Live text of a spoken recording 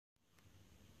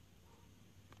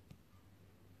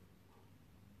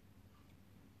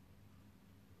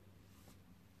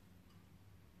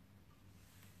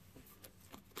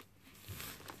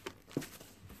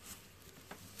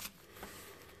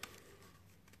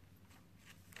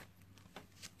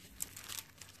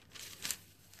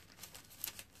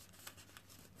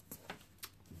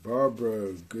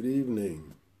Barbara, good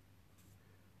evening.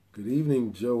 Good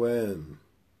evening, Joanne.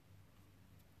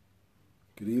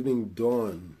 Good evening,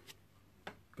 Dawn.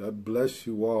 God bless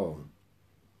you all.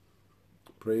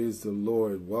 Praise the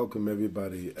Lord. Welcome,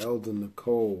 everybody. Elder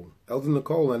Nicole. Elder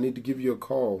Nicole, I need to give you a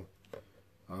call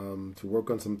to work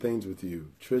on some things with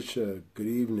you. Trisha, good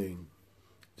evening.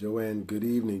 Joanne, good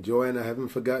evening. Joanne, I haven't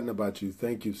forgotten about you.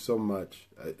 Thank you so much.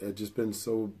 I've just been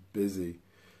so busy.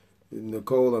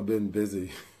 Nicole, I've been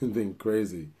busy. It's been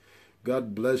crazy.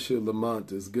 God bless you,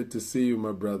 Lamont. It's good to see you,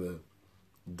 my brother.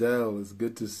 Dell, it's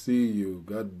good to see you.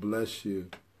 God bless you.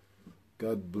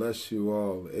 God bless you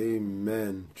all.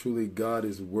 Amen. Truly, God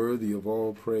is worthy of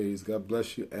all praise. God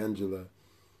bless you, Angela.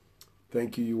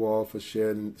 Thank you all for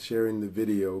sharing the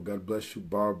video. God bless you,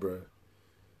 Barbara.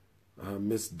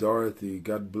 Miss Dorothy,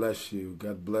 God bless you.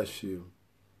 God bless you.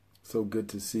 So good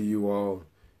to see you all.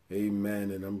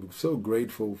 Amen. And I'm so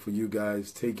grateful for you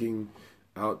guys taking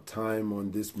out time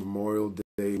on this Memorial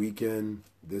Day weekend,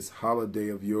 this holiday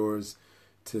of yours,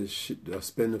 to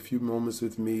spend a few moments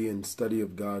with me in study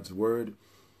of God's Word.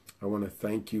 I want to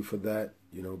thank you for that.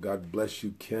 You know, God bless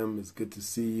you, Kim. It's good to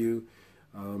see you.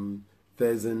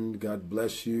 Thezin, God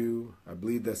bless you. I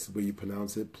believe that's the way you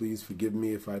pronounce it. Please forgive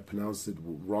me if I pronounce it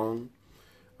wrong.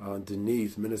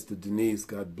 Denise, Minister Denise,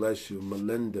 God bless you.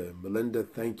 Melinda,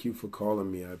 thank you for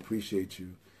calling me. I appreciate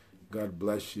you. God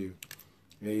bless you.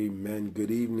 Amen.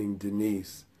 Good evening,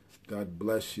 Denise. God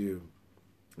bless you.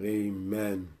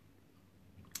 Amen.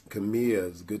 Camilla,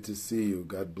 it's good to see you.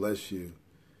 God bless you.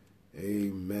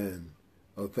 Amen.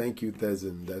 Oh, thank you,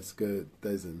 Thezin. That's good,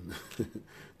 Thezin.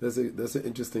 That's an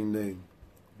interesting name.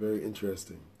 Very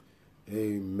interesting.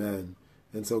 Amen.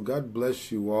 And so God bless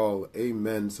you all.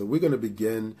 Amen. So we're going to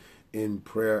begin in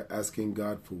prayer, asking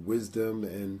God for wisdom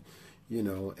and,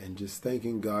 and just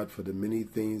thanking God for the many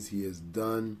things He has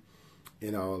done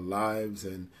in our lives.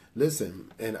 And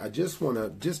listen, and I just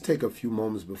want to take a few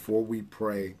moments before we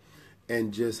pray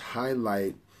and just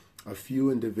highlight a few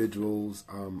individuals.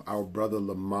 Our brother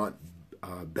Lamont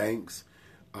Banks,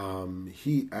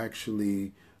 he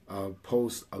actually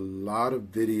posts a lot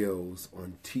of videos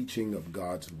on teaching of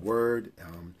God's Word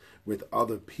with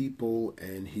other people,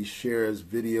 and he shares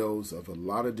videos of a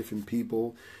lot of different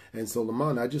people. And so,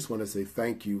 Lamont, I just want to say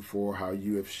thank you for how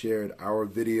you have shared our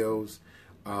videos,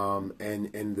 and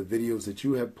the videos that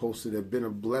you have posted have been a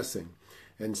blessing.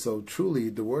 And so truly,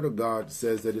 the Word of God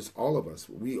says that it's all of us.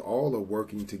 We all are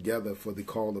working together for the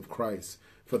call of Christ,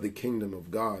 for the kingdom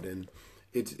of God. And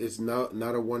it's not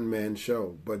a one-man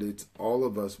show, but it's all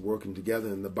of us working together.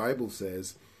 And the Bible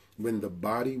says when the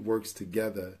body works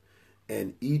together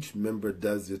and each member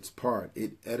does its part,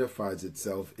 it edifies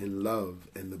itself in love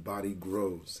and the body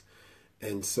grows.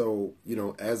 And so,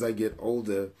 as I get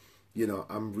older,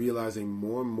 I'm realizing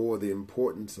more and more the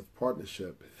importance of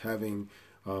partnership, having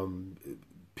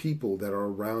people that are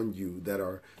around you that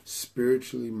are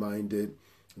spiritually minded,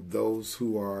 those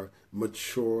who are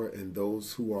mature, and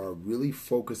those who are really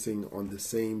focusing on the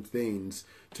same things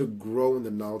to grow in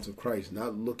the knowledge of Christ,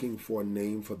 not looking for a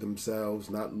name for themselves,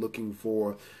 not looking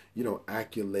for,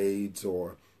 accolades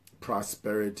or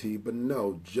prosperity, but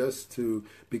no, just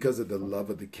because of the love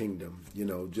of the kingdom,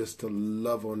 just to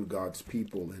love on God's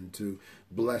people and to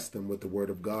bless them with the Word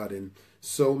of God. And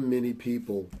so many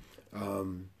people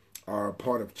are a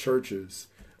part of churches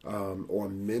or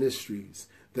ministries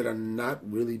that are not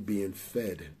really being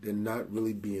fed. They're not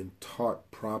really being taught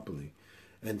properly.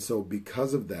 And so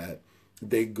because of that,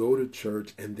 they go to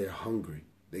church and they're hungry.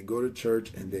 They go to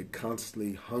church and they're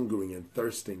constantly hungering and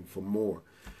thirsting for more.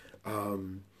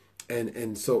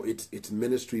 And so it's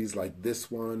ministries like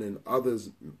this one and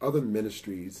other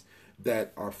ministries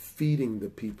that are feeding the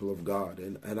people of God.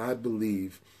 And I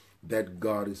believe that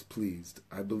God is pleased.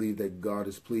 I believe that God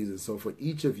is pleased. And so for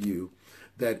each of you,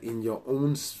 that in your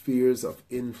own spheres of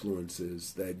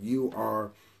influences, that you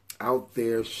are out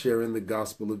there sharing the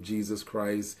gospel of Jesus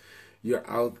Christ. You're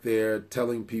out there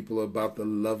telling people about the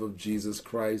love of Jesus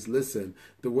Christ. Listen,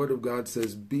 the Word of God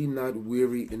says, be not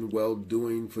weary in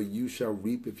well-doing, for you shall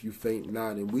reap if you faint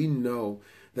not. And we know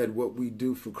that what we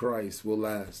do for Christ will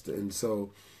last. And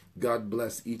so God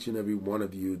bless each and every one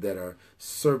of you that are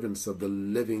servants of the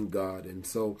living God. And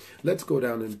so let's go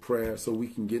down in prayer so we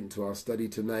can get into our study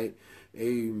tonight.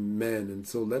 Amen. And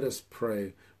so let us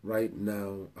pray right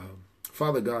now.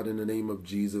 Father God, in the name of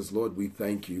Jesus, Lord, we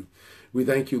thank you. We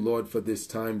thank you, Lord, for this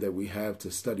time that we have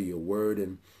to study your word.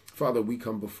 And Father, we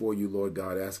come before you, Lord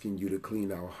God, asking you to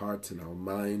clean our hearts and our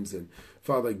minds. And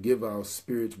Father, give our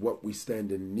spirits what we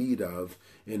stand in need of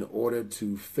in order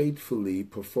to faithfully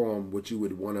perform what you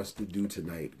would want us to do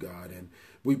tonight, God. And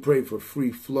we pray for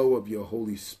free flow of your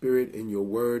Holy Spirit in your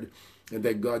word. and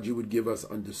that, God, you would give us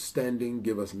understanding,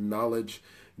 give us knowledge,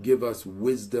 give us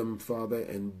wisdom, Father,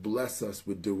 and bless us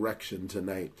with direction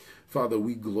tonight. Father,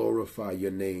 we glorify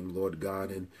your name, Lord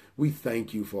God, and we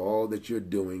thank you for all that you're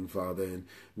doing, Father, and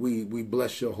we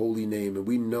bless your holy name, and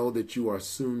we know that you are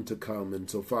soon to come. And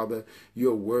so, Father,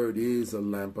 your word is a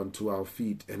lamp unto our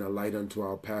feet and a light unto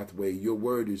our pathway. Your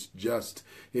word is just,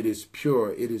 it is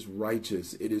pure, it is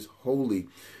righteous, it is holy,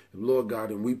 Lord God,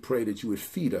 and we pray that you would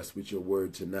feed us with your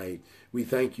word tonight. We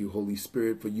thank you, Holy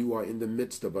Spirit, for you are in the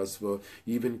midst of us. For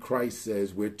even Christ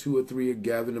says, where 2 or 3 are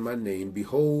gathered in my name,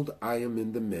 behold, I am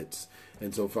in the midst.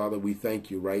 And so, Father, we thank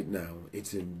you right now.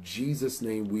 It's in Jesus'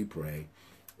 name we pray.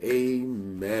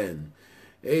 Amen.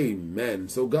 Amen.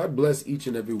 So God bless each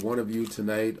and every one of you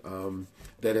tonight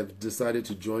that have decided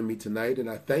to join me tonight. And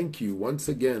I thank you once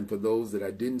again for those that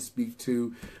I didn't speak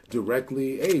to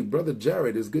directly. Hey, Brother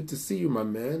Jared, it's good to see you, my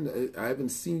man. I haven't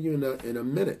seen you in a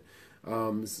minute.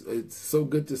 It's so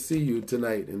good to see you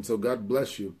tonight. And so God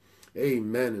bless you.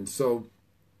 Amen. And so,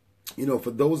 you know,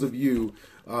 for those of you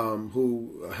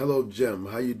hello, Jim,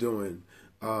 how you doing?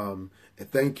 And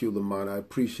thank you, Lamont. I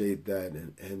appreciate that.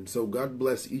 And so God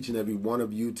bless each and every one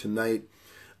of you tonight.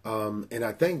 And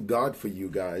I thank God for you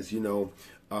guys. You know,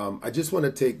 I just want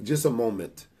to take just a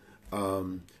moment.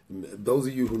 Those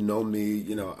of you who know me,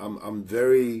 you know, I'm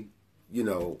very, you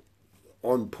know,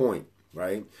 on point,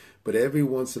 right? But every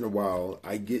once in a while,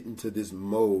 I get into this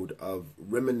mode of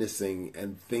reminiscing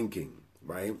and thinking,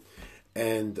 right?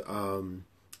 And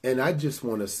I just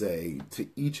want to say to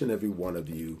each and every one of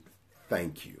you,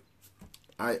 thank you.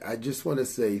 I just want to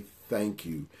say thank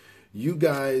you. You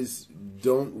guys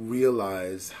don't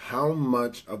realize how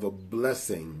much of a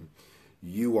blessing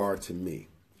you are to me.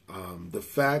 The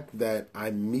fact that I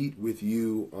meet with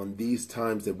you on these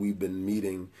times that we've been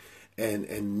meeting,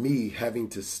 and me having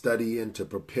to study and to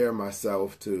prepare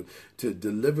myself to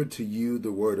deliver to you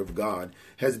the word of God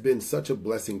has been such a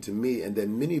blessing to me. And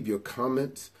then many of your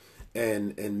comments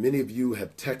and many of you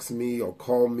have texted me or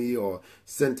called me or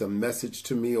sent a message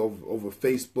to me over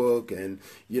Facebook. And,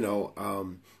 you know,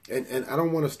 and I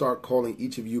don't want to start calling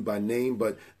each of you by name,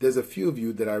 but there's a few of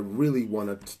you that I really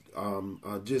want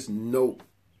to just note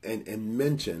and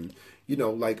mention. You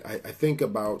know, like I think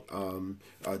about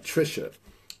Trisha.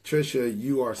 Trisha,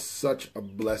 you are such a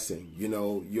blessing. You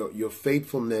know, your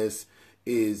faithfulness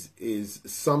is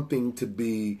something to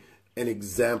be an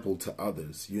example to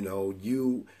others. You know,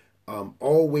 you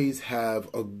always have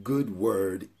a good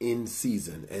word in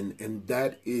season, and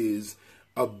that is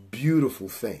a beautiful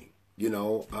thing. You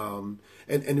know,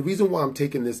 and the reason why I'm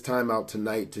taking this time out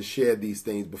tonight to share these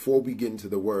things before we get into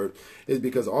the word is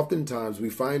because oftentimes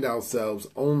we find ourselves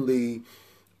only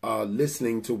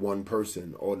listening to one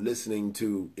person, or listening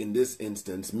to, in this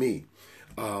instance, me.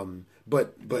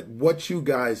 But what you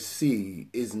guys see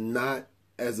is not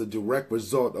as a direct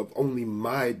result of only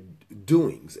my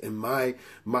doings and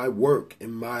my work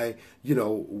and my, you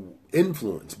know,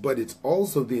 influence, but it's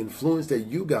also the influence that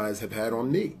you guys have had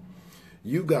on me.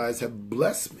 You guys have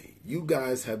blessed me. You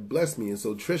guys have blessed me. And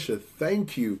so, Trisha,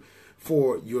 thank you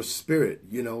for your spirit.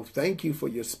 You know, thank you for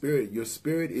your spirit. Your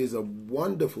spirit is a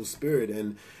wonderful spirit.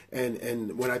 And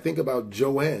when I think about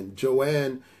Joanne,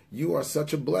 you are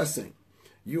such a blessing.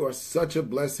 You are such a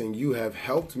blessing. You have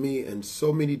helped me in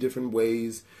so many different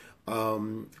ways.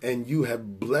 And you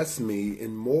have blessed me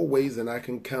in more ways than I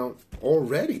can count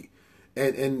already.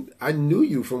 And I knew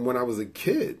you from when I was a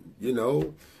kid, you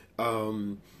know,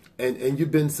 and you've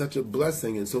been such a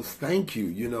blessing. And so thank you,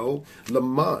 you know,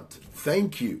 Lamont,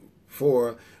 thank you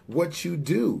for what you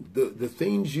do. The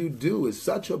things you do is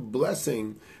such a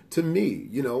blessing to me.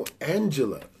 You know,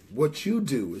 Angela, what you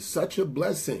do is such a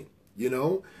blessing. You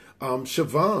know,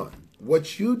 Siobhan,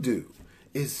 what you do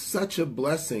is such a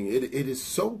blessing. It is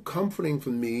so comforting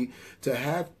for me to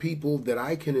have people that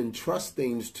I can entrust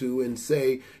things to and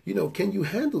say, you know, can you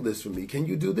handle this for me? Can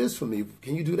you do this for me?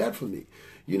 Can you do that for me?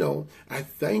 You know, I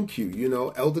thank you. You know,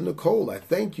 Elder Nicole, I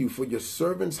thank you for your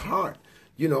servant's heart.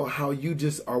 You know, how you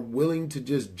just are willing to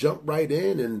just jump right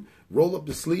in and roll up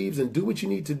the sleeves and do what you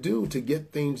need to do to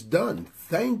get things done.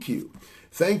 Thank you.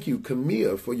 Thank you,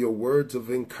 Camilla, for your words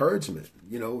of encouragement.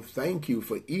 You know, thank you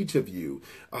for each of you.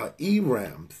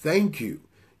 Eram, thank you,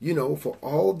 you know, for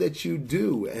all that you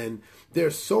do. And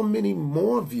there's so many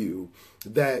more of you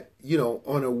that, you know,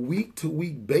 on a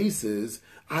week-to-week basis,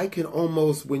 I can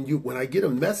almost, when I get a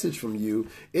message from you,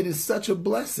 it is such a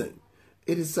blessing.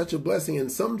 It is such a blessing.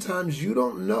 And sometimes you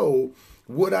don't know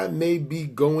what I may be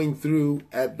going through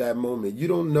at that moment. You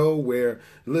don't know where,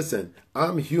 listen,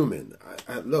 I'm human.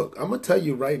 Look, I'm going to tell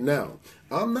you right now,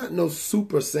 I'm not no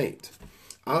super saint.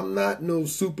 I'm not no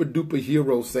super duper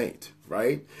hero saint,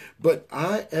 right? But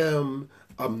I am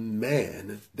a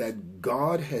man that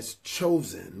God has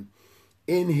chosen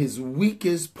in his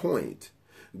weakest point.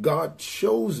 God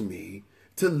chose me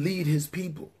to lead his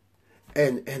people.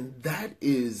 And that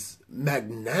is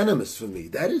magnanimous for me.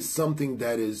 That is something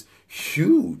that is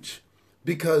huge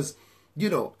because,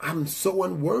 I'm so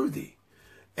unworthy.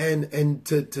 And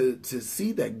to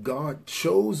see that God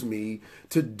chose me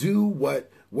to do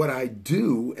what I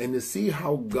do, and to see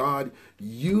how God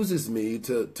uses me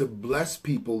to bless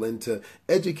people and to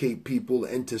educate people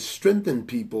and to strengthen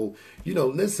people.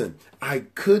 Listen, I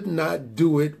could not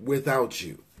do it without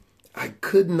you. I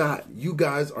could not. You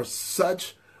guys are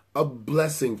such a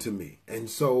blessing to me. And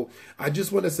so I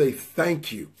just want to say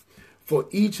thank you for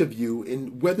each of you,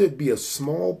 in whether it be a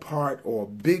small part or a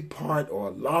big part or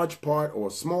a large part or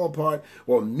a small part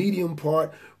or a medium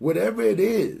part, whatever it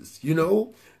is,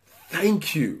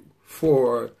 thank you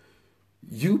for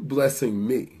you blessing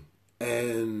me.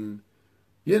 And,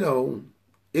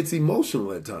 it's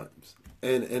emotional at times.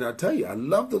 And I tell you, I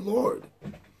love the Lord,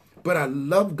 but I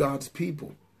love God's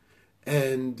people.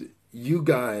 And you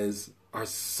guys are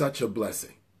such a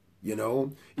blessing.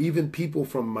 Even people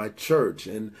from my church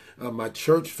and my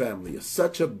church family are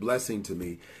such a blessing to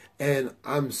me. And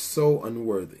I'm so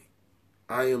unworthy.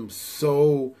 I am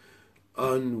so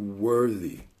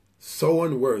unworthy. So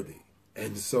unworthy.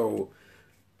 And so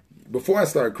before I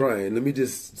start crying, let me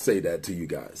just say that to you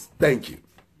guys. Thank you.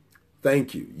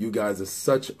 Thank you. You guys are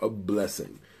such a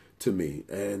blessing to me.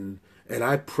 And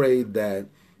I pray that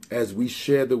as we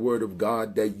share the word of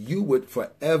God, that you would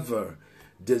forever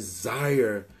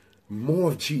desire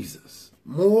more of Jesus,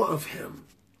 more of him,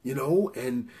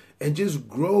 and just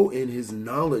grow in his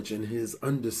knowledge and his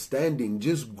understanding.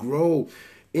 Just grow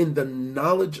in the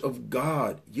knowledge of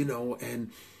God, and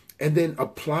then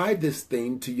apply this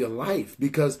thing to your life,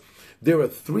 because there are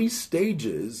 3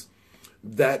 stages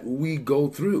that we go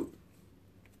through.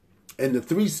 And the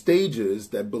 3 stages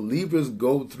that believers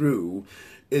go through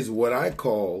is what I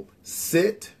call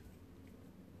sit,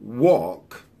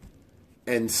 walk,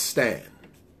 and stand.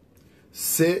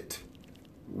 Sit,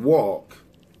 walk,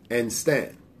 and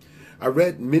stand. I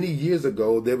read many years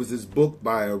ago, there was this book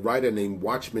by a writer named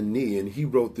Watchman Nee, and he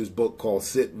wrote this book called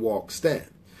Sit, Walk, Stand.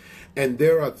 And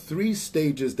there are 3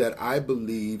 stages that I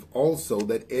believe also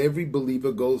that every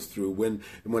believer goes through.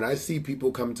 When I see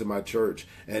people come to my church,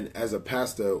 and as a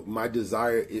pastor, my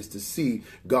desire is to see,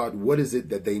 God, what is it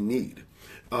that they need?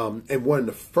 And one of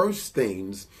the first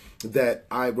things that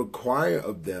I require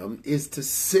of them is to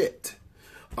sit.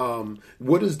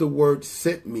 What does the word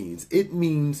sit means? It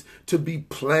means to be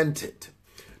planted.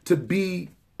 To be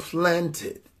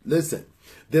planted. Listen,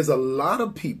 there's a lot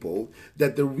of people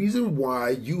that the reason why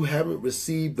you haven't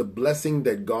received the blessing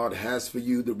that God has for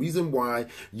you, the reason why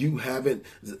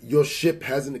your ship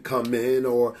hasn't come in,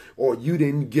 or you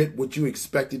didn't get what you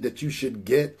expected that you should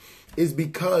get, is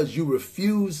because you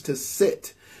refuse to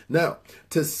sit. Now,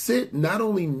 to sit not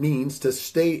only means to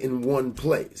stay in one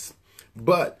place,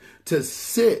 but to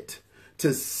sit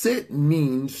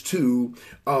means to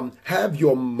have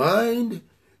your mind,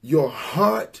 your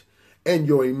heart, and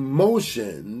your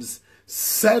emotions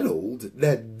settled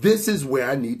that this is where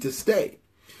I need to stay.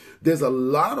 There's a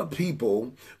lot of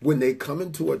people, when they come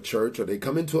into a church or they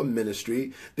come into a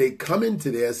ministry, they come into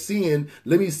there seeing,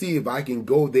 let me see if I can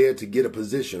go there to get a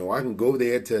position, or I can go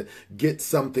there to get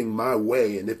something my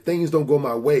way. And if things don't go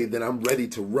my way, then I'm ready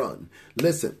to run.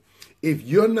 Listen, if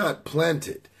you're not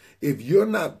planted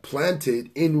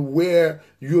in where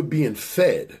you're being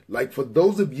fed, like for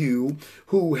those of you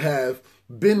who have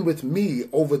been with me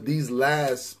over these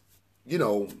last,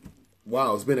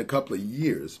 it's been a couple of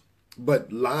years,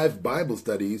 but live Bible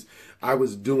studies I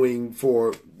was doing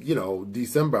for,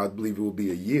 December, I believe it will be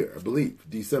a year,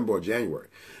 December or January.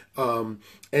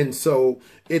 And so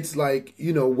it's like,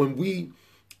 when we,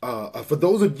 for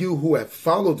those of you who have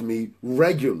followed me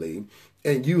regularly,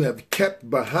 and you have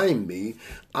kept behind me,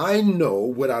 I know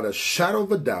without a shadow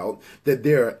of a doubt that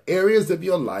there are areas of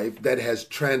your life that has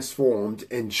transformed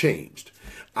and changed.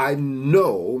 I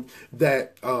know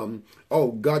that,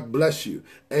 God bless you.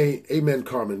 Amen,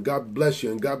 Carmen. God bless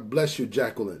you. And God bless you,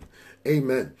 Jacqueline.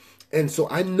 Amen. And so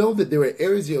I know that there are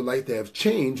areas of your life that have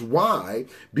changed. Why?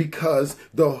 Because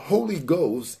the Holy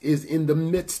Ghost is in the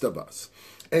midst of us.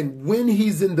 And when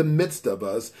he's in the midst of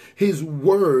us, his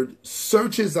word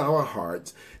searches our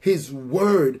hearts. His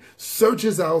word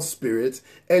searches our spirits,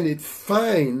 and it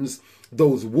finds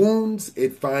those wounds,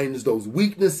 it finds those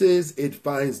weaknesses, it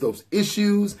finds those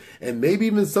issues, and maybe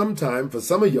even sometime for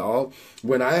some of y'all,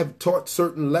 when I have taught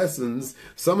certain lessons,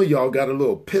 some of y'all got a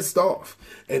little pissed off.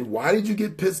 And why did you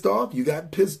get pissed off? You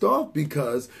got pissed off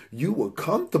because you were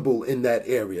comfortable in that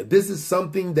area. This is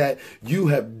something that you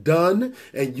have done,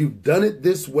 and you've done it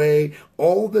this way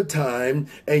all the time.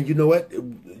 And you know what?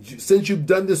 Since you've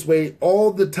done this way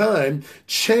all the time,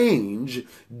 change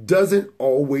doesn't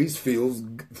always feel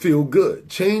good.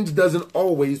 Change doesn't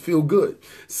always feel good.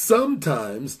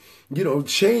 Sometimes,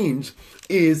 change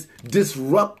is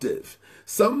disruptive.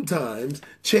 Sometimes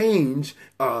change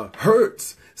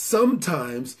hurts.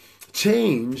 Sometimes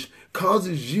change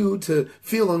causes you to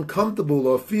feel uncomfortable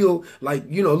or feel like,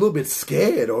 a little bit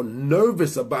scared or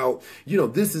nervous about,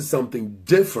 this is something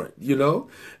different,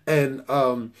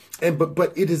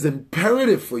 but it is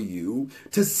imperative for you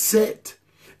to sit.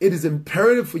 It is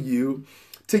imperative for you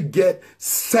to get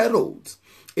settled.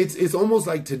 It's almost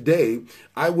like today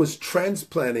I was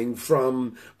transplanting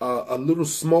from a little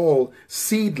small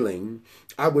seedling.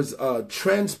 I was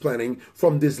transplanting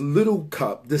from this little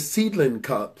cup, the seedling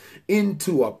cup,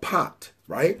 into a pot,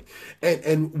 right?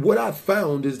 And what I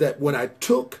found is that when I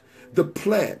took the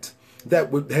plant that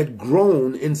had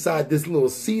grown inside this little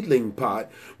seedling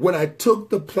pot, when I took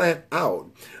the plant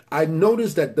out, I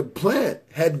noticed that the plant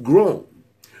had grown,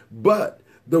 but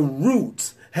the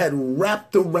roots had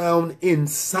wrapped around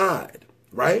inside,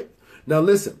 right? Now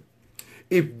listen,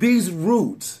 if these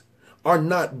roots are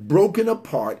not broken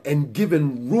apart and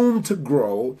given room to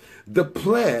grow, the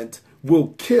plant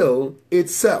will kill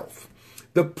itself.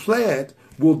 The plant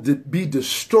will be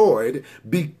destroyed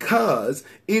because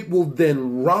it will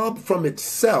then rob from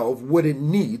itself what it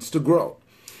needs to grow.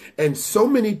 And so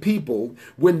many people,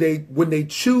 when they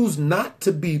choose not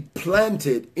to be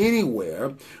planted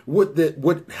anywhere,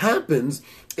 what happens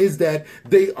is that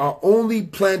they are only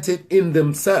planted in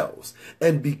themselves.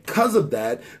 And because of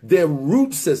that, their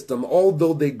root system,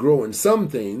 although they grow in some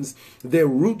things, their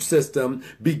root system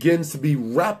begins to be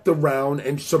wrapped around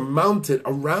and surmounted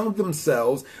around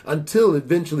themselves until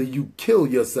eventually you kill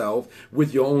yourself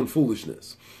with your own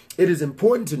foolishness. It is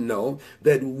important to know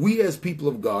that we as people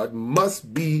of God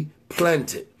must be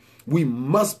planted. We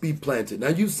must be planted. Now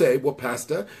you say, well,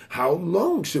 Pastor, how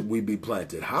long should we be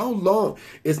planted? How long?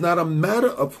 It's not a matter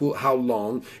of how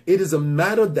long. It is a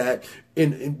matter that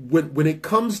when it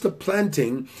comes to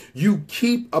planting, you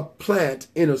keep a plant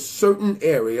in a certain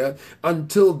area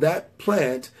until that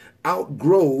plant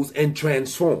outgrows and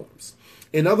transforms.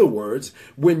 In other words,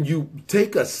 when you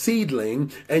take a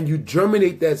seedling and you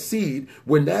germinate that seed,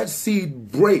 when that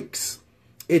seed breaks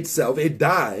itself, it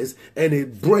dies and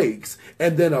it breaks,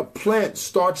 and then a plant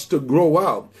starts to grow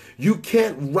out, you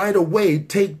can't right away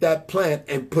take that plant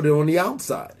and put it on the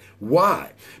outside.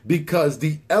 Why? Because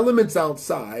the elements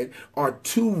outside are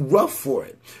too rough for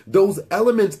it. Those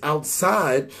elements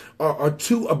outside are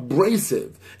too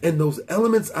abrasive. And those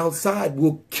elements outside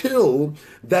will kill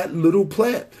that little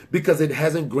plant because it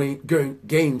hasn't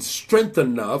gained strength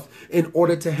enough in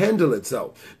order to handle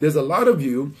itself. There's a lot of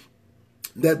you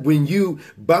that when you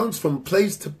bounce from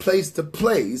place to place to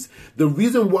place, the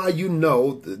reason why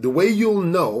the way you'll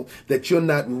know that you're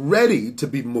not ready to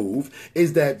be moved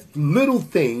is that little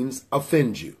things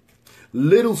offend you.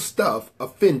 Little stuff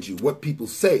offends you. What people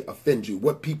say offends you.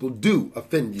 What people do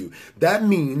offend you. That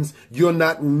means you're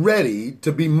not ready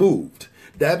to be moved.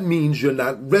 That means you're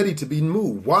not ready to be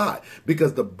moved. Why?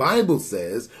 Because the Bible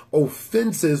says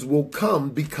offenses will come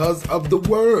because of the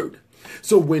word.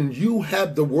 So when you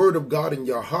have the word of God in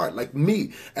your heart, like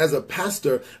me, as a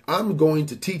pastor, I'm going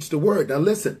to teach the word. Now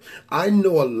listen, I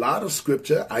know a lot of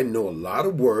scripture. I know a lot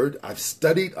of word. I've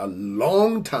studied a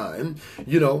long time.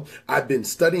 I've been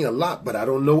studying a lot, but I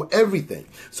don't know everything.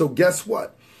 So guess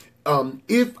what?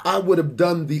 If I would have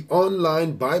done the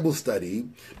online Bible study,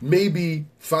 maybe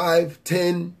 5,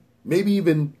 10, maybe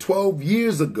even 12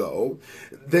 years ago,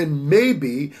 then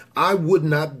maybe I would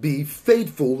not be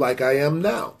faithful like I am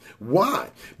now. Why?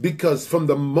 Because from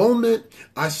the moment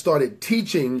I started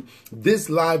teaching this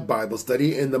live Bible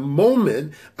study and the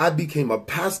moment I became a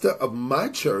pastor of my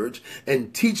church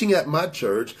and teaching at my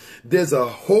church, there's a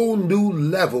whole new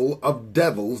level of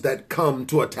devils that come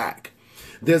to attack.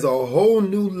 There's a whole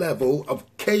new level of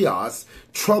chaos,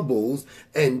 troubles,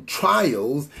 and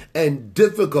trials and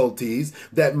difficulties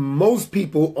that most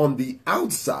people on the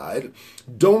outside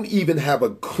don't even have a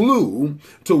clue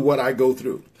to what I go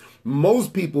through.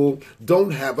 most people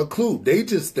don't have a clue. They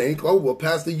just think, oh, well,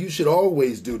 Pastor, you should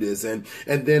always do this. And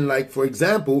then, like, for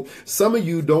example, some of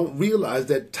you don't realize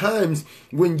that times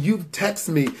when you've texted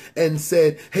me and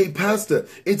said, hey, Pastor,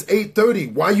 it's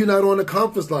 8:30. Why are you not on the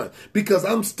conference line? Because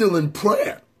I'm still in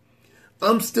prayer.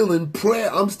 I'm still in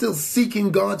prayer. I'm still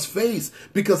seeking God's face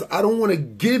because I don't want to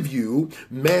give you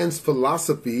man's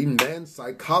philosophy, man's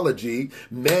psychology,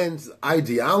 man's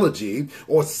ideology,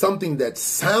 or something that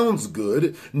sounds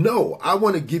good. No, I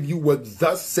want to give you what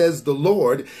thus says the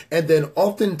Lord. And then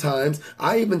oftentimes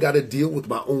I even got to deal with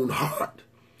my own heart.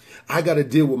 I got to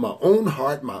deal with my own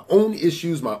heart, my own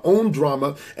issues, my own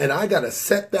drama, and I got to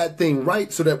set that thing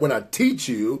right so that when I teach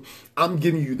you, I'm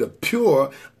giving you the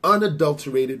pure,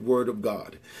 unadulterated word of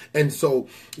God. And so,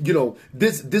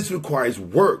 this requires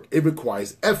work. It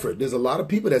requires effort. There's a lot of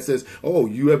people that says, oh,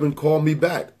 you haven't called me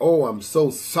back. Oh, I'm so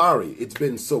sorry. It's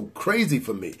been so crazy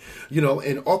for me,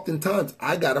 and oftentimes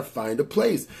I got to find a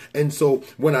place. And so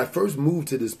when I first moved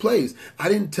to this place, I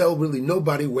didn't tell really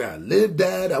nobody where I lived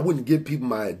at. I wouldn't give people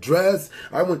my address.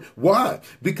 Why?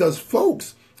 Because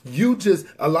folks,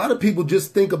 a lot of people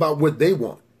just think about what they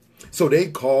want. So they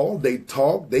call, they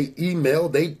talk, they email,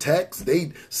 they text,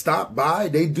 they stop by,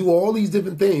 they do all these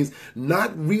different things,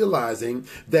 not realizing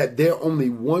that they're only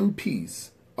one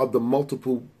piece of the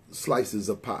multiple slices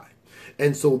of pie.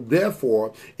 And so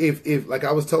therefore, if like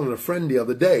I was telling a friend the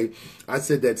other day, I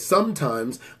said that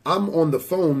sometimes I'm on the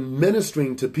phone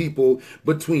ministering to people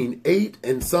between 8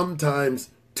 and sometimes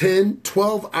 10,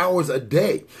 12 hours a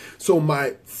day. So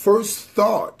my first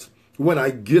thought when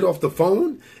I get off the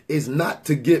phone is not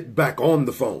to get back on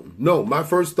the phone. No, my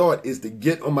first thought is to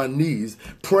get on my knees,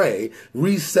 pray,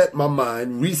 reset my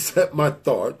mind, reset my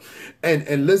thought.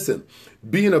 And listen,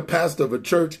 being a pastor of a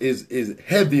church is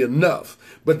heavy enough.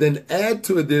 But then add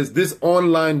to it this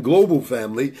online global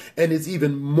family, and it's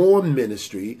even more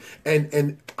ministry.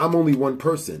 And I'm only one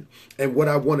person. And what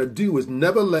I want to do is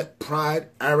never let pride,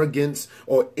 arrogance,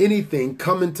 or anything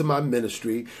come into my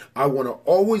ministry. I want to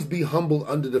always be humble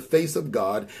under the face of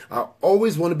God. I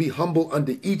always want to be humble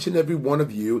under each and every one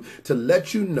of you to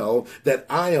let you know that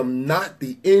I am not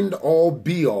the end all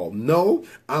be all. No,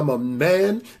 I'm a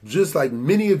man just like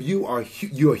many of you are.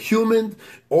 You're human.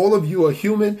 All of you are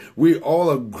human. We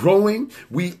all are growing.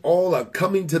 We all are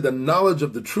coming to the knowledge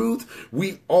of the truth.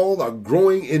 We all are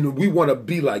growing and we want to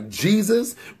be like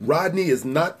Jesus. Rodney is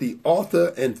not the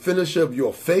author and finisher of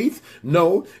your faith.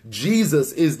 No,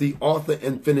 Jesus is the author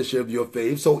and finisher of your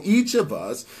faith. So each of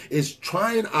us is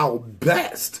trying our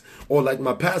best, or like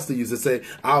my pastor used to say,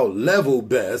 our level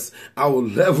best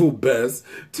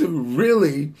to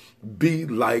really be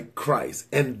like Christ.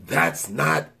 And that's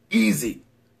not easy.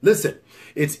 Listen,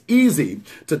 it's easy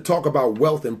to talk about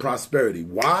wealth and prosperity.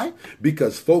 Why?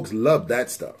 Because folks love that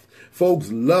stuff.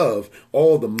 Folks love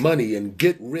all the money and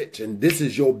get rich, and this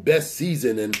is your best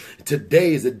season, and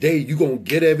today is the day you're going to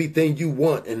get everything you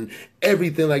want and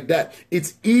everything like that.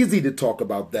 It's easy to talk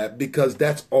about that because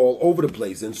that's all over the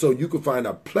place. And so you can find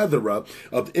a plethora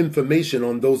of information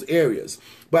on those areas.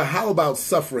 But how about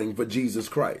suffering for Jesus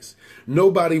Christ?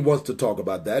 Nobody wants to talk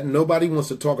about that. Nobody wants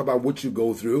to talk about what you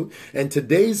go through. And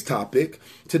today's topic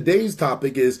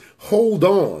is hold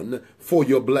on for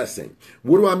your blessing.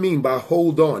 What do I mean by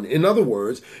hold on? In other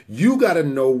words, you got to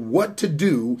know what to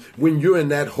do when you're in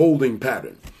that holding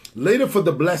pattern. Later for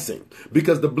the blessing,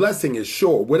 because the blessing is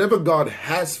sure. Whatever God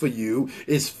has for you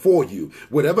is for you.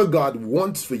 Whatever God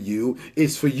wants for you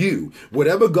is for you.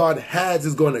 Whatever God has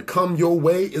is going to come your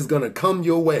way, is going to come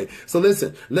your way. So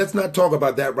listen, let's not talk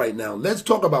about that right now. Let's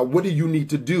talk about what do you need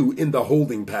to do in the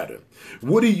holding pattern.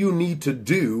 What do you need to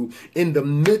do in the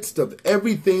midst of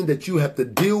everything that you have to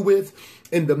deal with?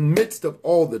 In the midst of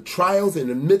all the trials, in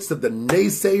the midst of the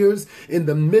naysayers, in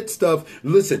the midst of,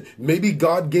 listen, maybe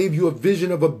God gave you a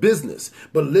vision of a business,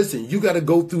 but listen, you got to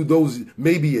go through those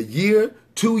maybe a year,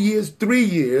 2 years, 3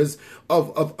 years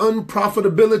of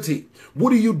unprofitability.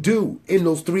 What do you do in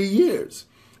those 3 years?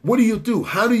 What do you do?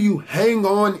 How do you hang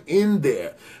on in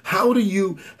there? How do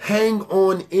you hang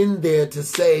on in there to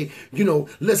say,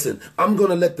 listen, I'm going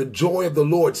to let the joy of the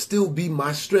Lord still be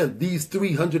my strength these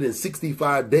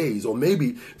 365 days, or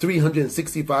maybe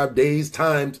 365 days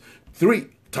times 3.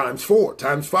 Times 4,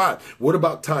 times 5. What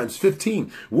about times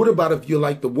 15? What about if you're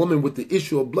like the woman with the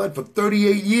issue of blood for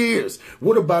 38 years?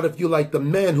 What about if you're like the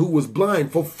man who was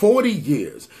blind for 40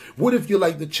 years? What if you're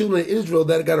like the children of Israel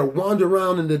that got to wander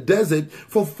around in the desert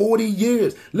for 40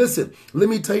 years? Listen, let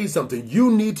me tell you something.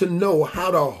 You need to know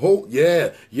how to hold.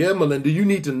 Yeah, Melinda, you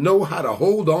need to know how to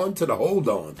hold on to the hold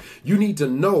on. You need to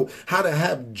know how to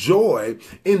have joy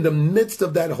in the midst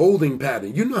of that holding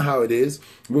pattern. You know how it is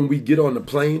when we get on the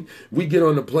plane. We get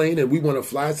on the a plane and we want to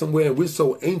fly somewhere, and we're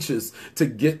so anxious to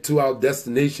get to our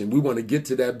destination. We want to get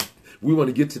to that. We want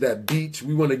to get to that beach.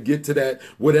 We want to get to that,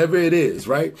 whatever it is,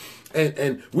 right?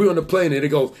 And we're on the plane and it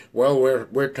goes, well,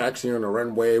 we're taxiing on the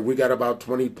runway. We got about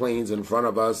 20 planes in front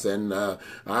of us, and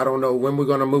I don't know when we're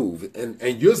going to move.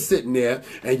 And you're sitting there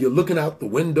and you're looking out the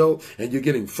window and you're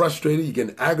getting frustrated. You're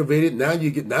getting aggravated. Now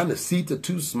the seats are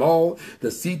too small. The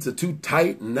seats are too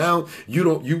tight. And now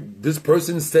this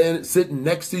person sitting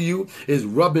next to you is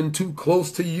rubbing too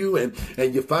close to you, and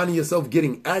you're finding yourself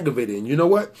getting aggravated. And you know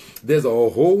what? There's a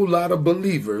whole lot of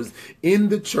believers in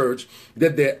the church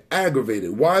that they're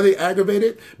aggravated. Why are they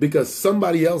aggravated? Because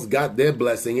somebody else got their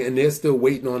blessing and they're still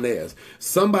waiting on theirs.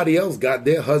 Somebody else got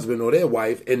their husband or their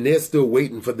wife and they're still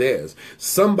waiting for theirs.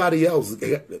 Somebody else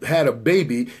had a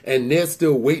baby and they're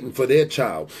still waiting for their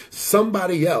child.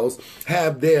 Somebody else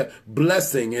have their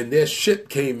blessing and their ship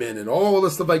came in and all the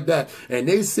stuff like that, and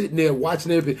they sitting there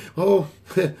watching everything. Oh,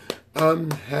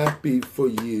 I'm happy for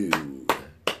you.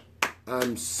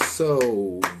 I'm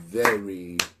so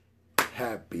very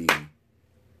happy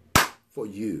for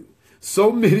you.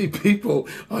 So many people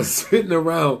are sitting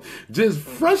around just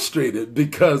frustrated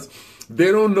because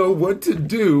they don't know what to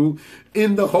do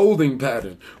in the holding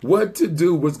pattern, what to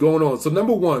do, what's going on. So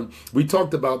number one, we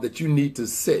talked about that you need to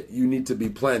sit, you need to be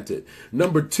planted.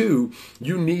 Number two,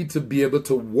 you need to be able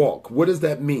to walk. What does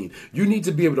that mean? You need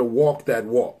to be able to walk that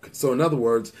walk. So in other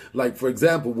words, like for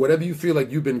example, whatever you feel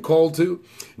like you've been called to,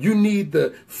 you need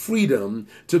the freedom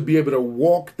to be able to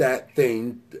walk that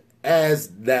thing as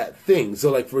that thing.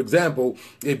 So like, for example,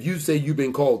 if you say you've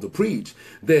been called to preach,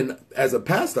 then as a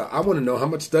pastor, I want to know how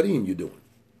much studying you're doing.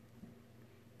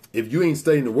 If you ain't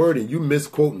studying the word and you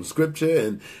misquoting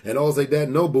scripture and all like that,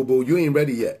 no, boo-boo, you ain't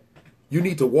ready yet. You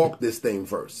need to walk this thing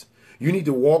first. You need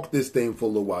to walk this thing for a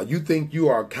little while. You think you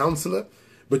are a counselor,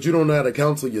 but you don't know how to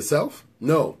counsel yourself?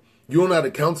 No. You don't know how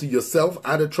to counsel yourself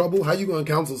out of trouble? How you going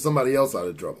to counsel somebody else out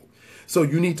of trouble? So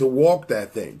you need to walk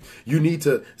that thing. You need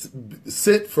to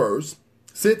sit first,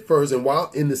 and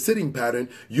while in the sitting pattern,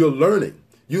 you're learning.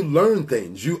 You learn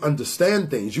things. You understand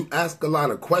things. You ask a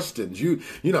lot of questions. You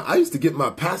know, I used to get my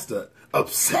pastor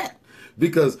upset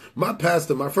because my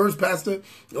first pastor,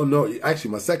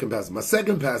 my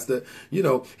second pastor, you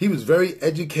know, he was very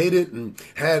educated and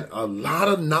had a lot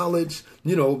of knowledge,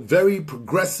 you know, very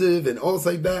progressive and all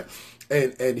like that.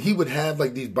 And he would have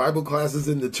like these Bible classes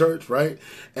in the church, right?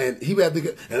 And he would have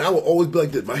to, and I would always be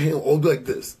like this. My hand would always be like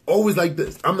this, always like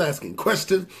this. I'm asking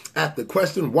question after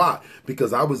question. Why?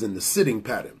 Because I was in the sitting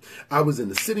pattern. I was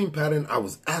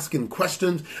asking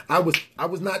questions. I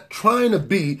was not trying to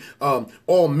be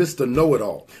all Mr.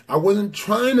 Know-it-all. I wasn't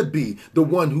trying to be the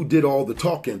one who did all the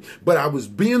talking, but I was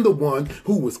being the one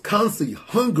who was constantly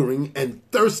hungering and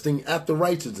thirsting after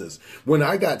righteousness. When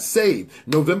I got saved,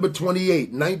 November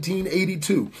 28, 1982,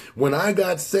 when I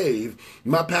got saved,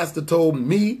 my pastor told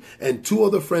me and two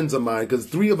other friends of mine, because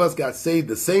three of us got saved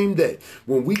the same day.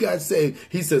 When we got saved,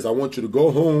 he says, I want you to go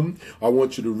home. I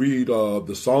want you to read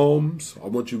the Psalms. I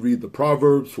want you to read the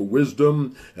Proverbs for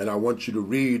wisdom. And I want you to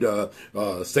read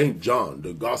St. John,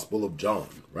 the Gospel of John,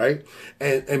 right?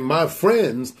 And my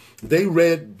friends, they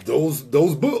read those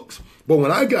books. But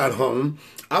when I got home,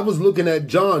 I was looking at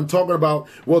John talking about,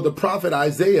 well, the prophet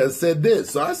Isaiah said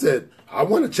this. So I said, I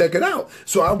want to check it out.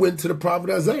 So I went to the prophet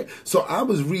Isaiah. So I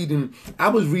was reading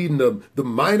the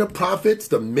minor prophets,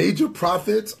 the major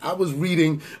prophets. I was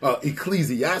reading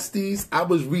Ecclesiastes. I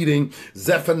was reading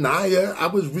Zephaniah. I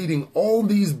was reading all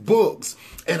these books,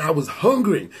 and I was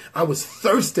hungry. I was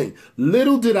thirsting.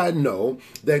 Little did I know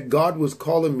that God was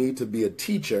calling me to be a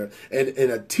teacher, and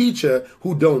a teacher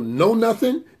who don't know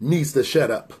nothing needs to shut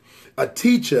up. A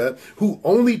teacher who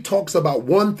only talks about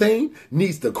one thing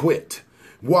needs to quit.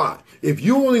 Why? If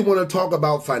you only want to talk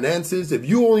about finances, if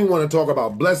you only want to talk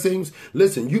about blessings,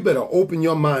 listen, you better open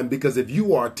your mind, because if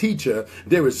you are a teacher,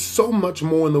 there is so much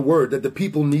more in the word that the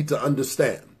people need to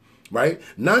understand. Right?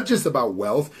 Not just about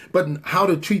wealth, but how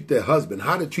to treat their husband,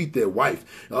 how to treat their wife.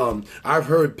 I've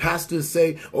heard pastors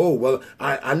say, oh, well,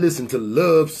 I listen to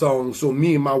love songs so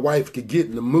me and my wife could get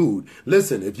in the mood.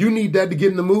 Listen, if you need that to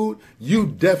get in the mood, you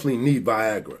definitely need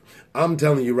Viagra. I'm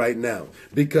telling you right now,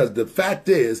 because the fact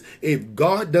is, if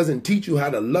God doesn't teach you how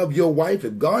to love your wife,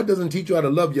 if God doesn't teach you how to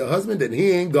love your husband, then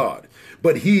he ain't God.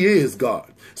 But he is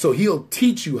God. So he'll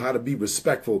teach you how to be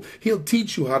respectful. He'll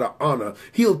teach you how to honor.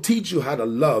 He'll teach you how to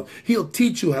love. He'll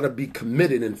teach you how to be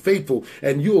committed and faithful.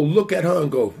 And you'll look at her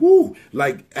and go, whoo,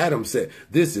 like Adam said,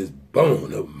 this is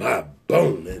bone of my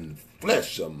bone and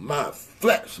flesh of my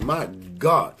flesh. My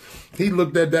God. He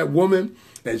looked at that woman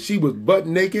and she was butt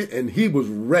naked and he was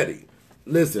ready.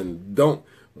 Listen,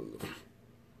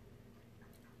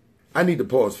 I need to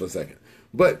pause for a second.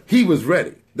 But he was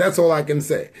ready. That's all I can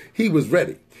say. He was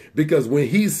ready. Because when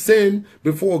he sinned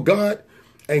before God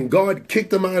and God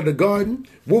kicked him out of the garden,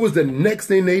 what was the next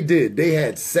thing they did? They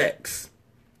had sex.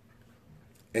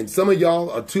 And some of y'all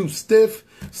are too stiff.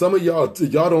 Some of y'all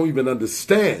don't even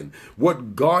understand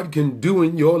what God can do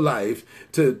in your life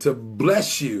to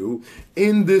bless you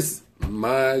in this.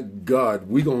 My God,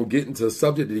 we're going to get into a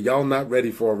subject that y'all not ready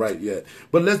for right yet.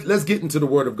 But let's get into the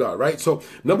word of God, right? So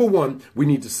number one, we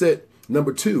need to sit.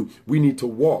 Number two, we need to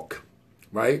walk,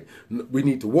 right? We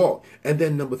need to walk. And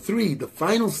then number three, the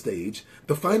final stage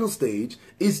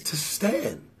is to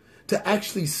stand, to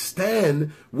actually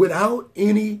stand without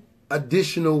any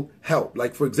additional help.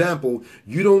 Like, for example,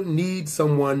 you don't need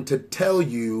someone to tell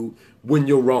you when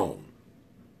you're wrong.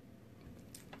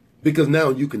 Because now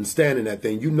you can stand in that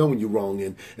thing. You know when you're wrong,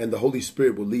 and the Holy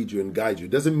Spirit will lead you and guide you.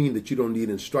 Doesn't mean that you don't need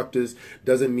instructors.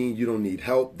 Doesn't mean you don't need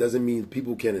help. Doesn't mean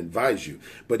people can advise you.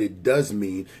 But it does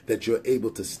mean that you're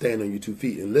able to stand on your 2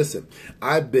 feet. And listen,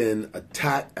 I've been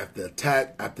attack after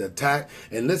attack after attack.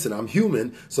 And listen, I'm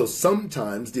human, so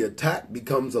sometimes the attack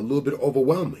becomes a little bit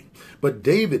overwhelming. But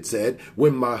David said,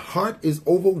 when my heart is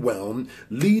overwhelmed,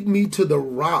 lead me to the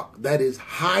rock that is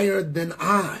higher than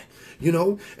I. You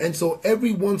know, and so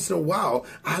every once in a while,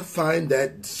 I find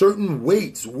that certain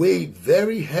weights weigh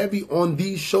very heavy on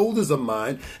these shoulders of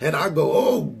mine. And I go,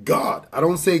 oh God, I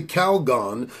don't say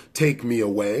Calgon, take me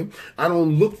away. I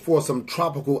don't look for some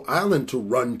tropical island to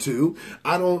run to.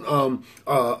 I don't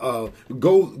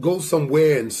go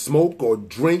somewhere and smoke or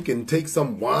drink and take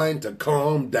some wine to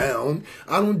calm down.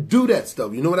 I don't do that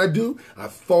stuff. You know what I do? I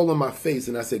fall on my face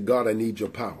and I say, God, I need your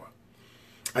power.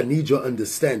 I need your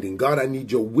understanding. God, I need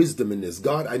your wisdom in this.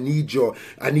 God, I need your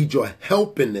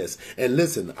help in this. And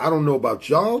listen, I don't know about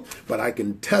y'all, but I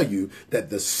can tell you that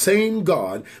the same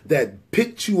God that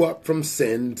picked you up from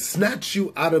sin, snatched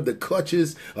you out of the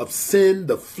clutches of sin,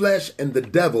 the flesh, and the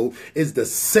devil is the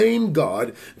same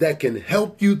God that can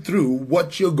help you through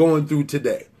what you're going through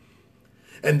today.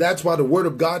 And that's why the word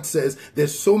of God says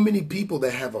there's so many people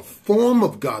that have a form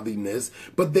of godliness,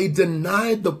 but they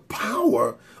deny the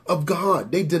power of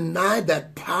God. They deny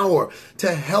that power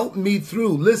to help me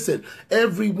through. Listen,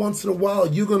 every once in a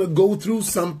while, you're going to go through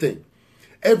something.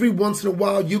 Every once in a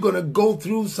while, you're going to go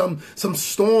through some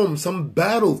storms, some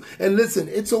battles. And listen,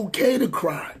 it's okay to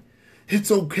cry.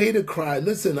 It's okay to cry.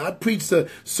 Listen, I preached a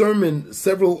sermon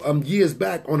several years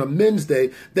back on a men's day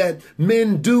that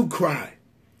men do cry.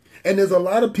 And there's a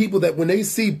lot of people that when they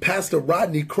see Pastor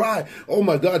Rodney cry, oh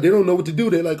my God, they don't know what to do.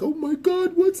 They're like, oh my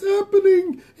God, what's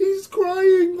happening? He's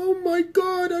crying. Oh my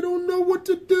God, I don't know what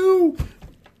to do.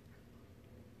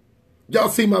 Y'all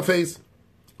see my face?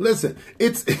 Listen,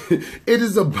 it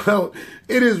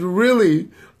is really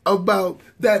about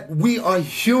that we are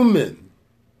human.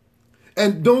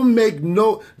 And don't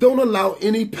allow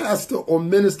any pastor or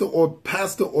minister or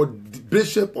pastor or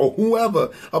bishop or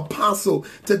whoever, apostle,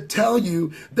 to tell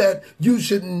you that you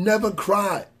should never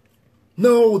cry.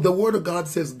 No, the word of God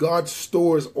says God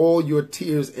stores all your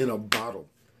tears in a bottle.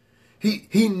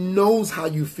 He knows how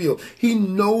you feel. He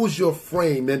knows your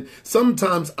frame. And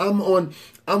sometimes I'm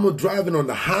driving on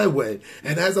the highway,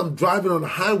 and as I'm driving on the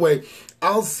highway,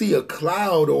 I'll see a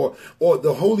cloud or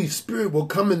the Holy Spirit will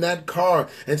come in that car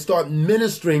and start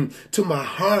ministering to my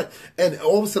heart. And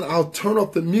all of a sudden I'll turn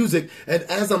off the music. And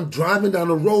as I'm driving down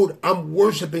the road, I'm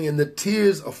worshiping and the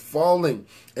tears are falling.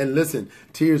 And listen,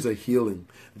 tears are healing.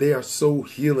 They are so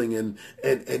healing, and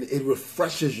it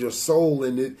refreshes your soul,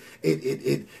 and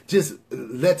it just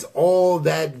lets all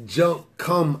that junk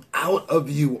come out of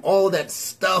you, all that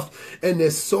stuff. And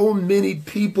there's so many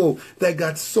people that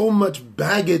got so much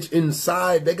baggage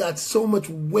inside. They got so much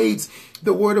weight.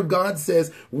 The word of God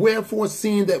says, wherefore,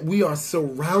 seeing that we are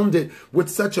surrounded with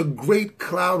such a great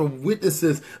cloud of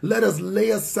witnesses, let us lay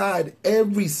aside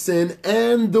every sin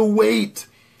and the weight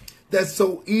that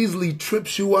so easily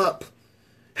trips you up.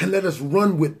 And let us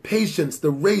run with patience the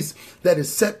race that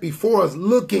is set before us,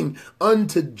 looking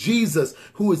unto Jesus,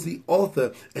 who is the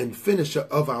author and finisher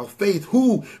of our faith,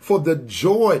 who, for the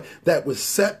joy that was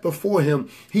set before him,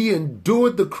 he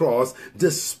endured the cross,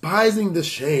 despising the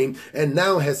shame, and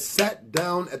now has sat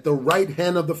down at the right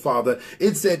hand of the Father.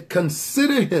 It said,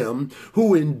 consider him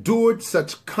who endured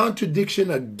such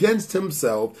contradiction against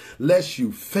himself, lest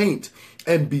you faint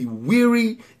and be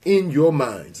weary in your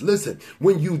minds. Listen,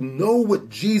 when you know what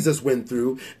Jesus went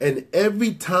through, and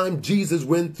every time Jesus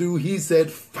went through, he said,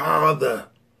 Father.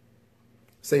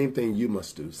 Same thing you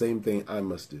must do. Same thing I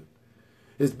must do.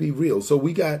 Is be real. So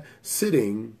we got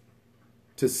sitting,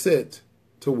 to sit,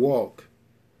 to walk,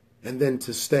 and then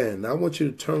to stand. Now I want you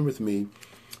to turn with me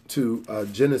to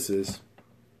Genesis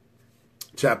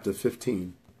chapter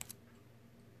 15.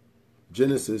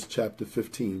 Genesis chapter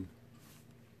 15.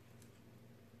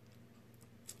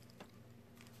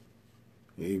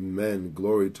 Amen.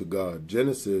 Glory to God.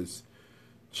 Genesis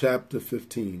chapter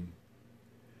 15.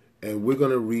 And we're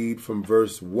going to read from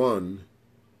verse 1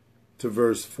 to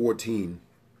verse 14.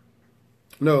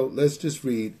 No, let's just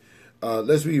read.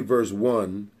 Let's read verse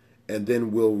 1, and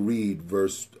then we'll read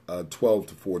verse 12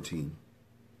 to 14.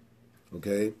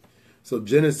 Okay? So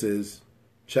Genesis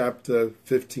chapter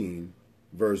 15,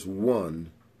 verse 1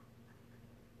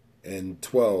 and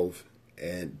 12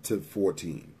 and to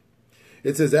 14.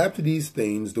 It says, after these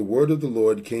things, the word of the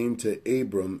Lord came to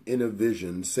Abram in a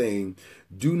vision, saying,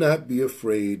 do not be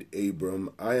afraid,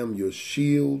 Abram. I am your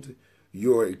shield,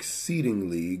 your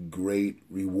exceedingly great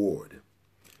reward.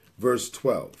 Verse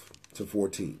 12 to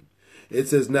 14. It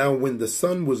says, now when the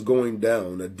sun was going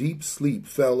down, a deep sleep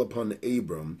fell upon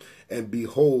Abram, and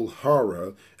behold,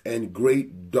 horror and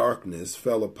great darkness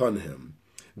fell upon him.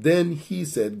 Then he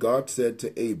said, God said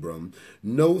to Abram,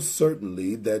 know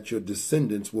certainly that your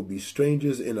descendants will be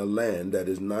strangers in a land that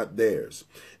is not theirs,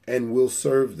 and will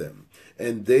serve them.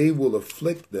 And they will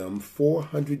afflict them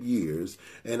 400 years,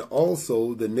 and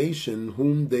also the nation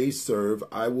whom they serve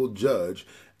I will judge.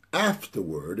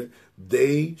 Afterward,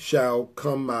 they shall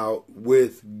come out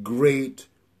with great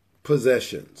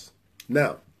possessions.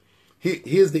 Now,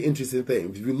 here's the interesting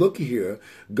thing. If you look here,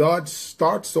 God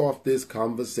starts off this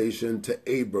conversation to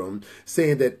Abram,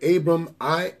 saying that, Abram,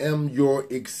 I am your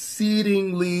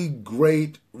exceedingly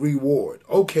great reward.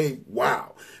 Okay,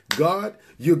 wow. God,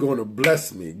 you're going to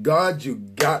bless me. God, you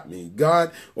got me.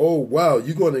 God, oh, wow,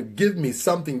 you're going to give me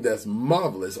something that's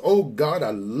marvelous. Oh, God,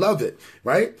 I love it,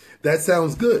 right? That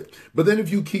sounds good. But then if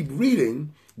you keep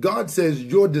reading, God says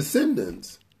your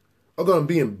descendants are going to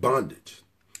be in bondage.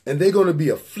 And they're going to be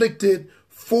afflicted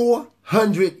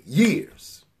 400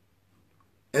 years.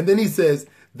 And then he says,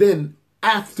 then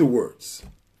afterwards,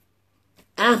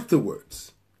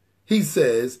 he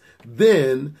says,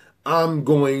 then I'm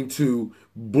going to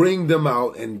bring them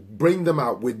out and bring them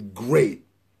out with great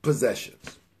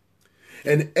possessions.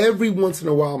 And every once in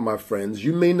a while, my friends,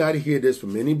 you may not hear this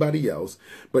from anybody else,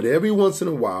 but every once in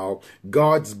a while,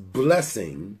 God's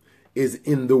blessing is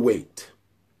in the wait.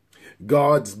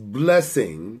 God's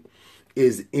blessing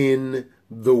is in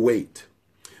the wait.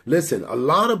 Listen, a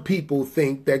lot of people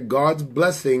think that God's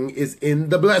blessing is in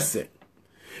the blessing.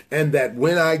 And that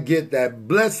when I get that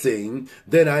blessing,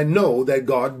 then I know that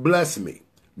God blessed me.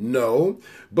 No,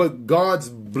 but God's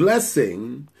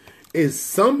blessing is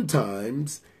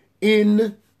sometimes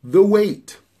in the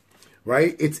wait,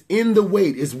 right? It's in the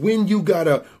wait. It's when you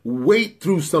gotta wait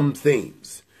through some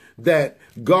things that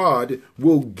God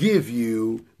will give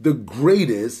you the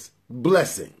greatest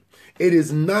blessing. It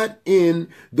is not in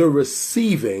the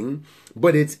receiving,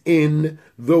 but it's in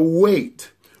the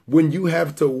wait. When you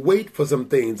have to wait for some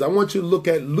things. I want you to look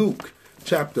at Luke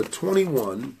chapter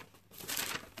 21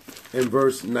 and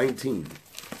verse 19.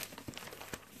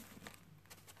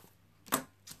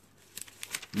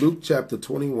 Luke chapter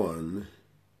 21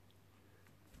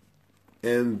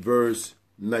 and verse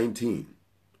 19.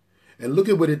 And look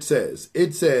at what it says.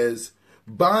 It says,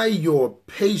 by your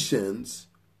patience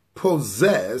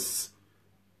possess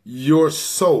your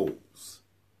souls.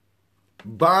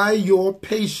 By your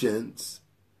patience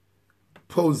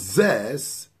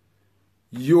possess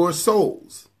your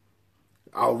souls.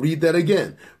 I'll read that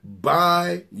again.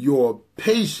 By your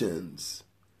patience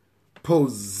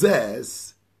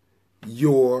possess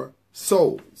your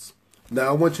souls. Now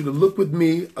I want you to look with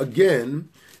me again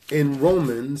in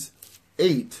Romans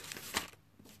 8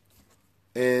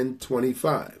 and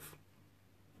 25.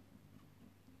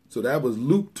 So that was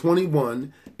Luke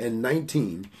 21 and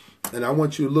 19. And I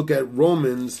want you to look at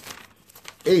Romans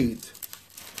 8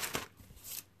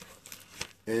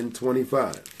 and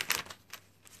 25.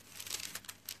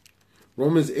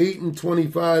 Romans 8 and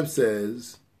 25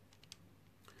 says,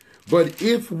 but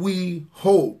if we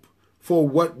hope for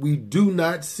what we do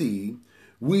not see,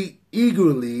 we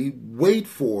eagerly wait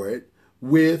for it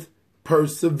with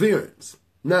perseverance.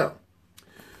 Now,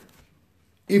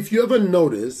 if you ever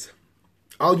notice,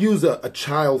 I'll use a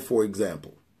child for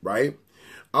example, right?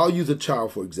 I'll use a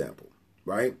child for example,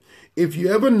 right? If you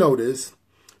ever notice,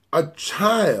 a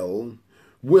child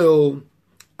will,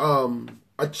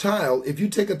 if you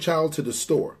take a child to the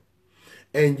store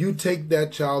and you take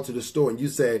that child to the store and you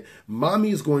say,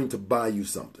 mommy is going to buy you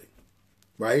something,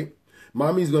 right?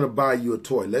 Mommy's going to buy you a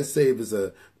toy. Let's say if it's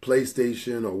a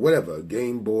PlayStation or whatever, a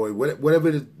Game Boy,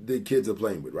 whatever the kids are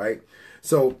playing with, right?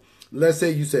 So let's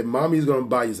say you say, mommy's going to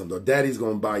buy you something or daddy's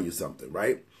going to buy you something,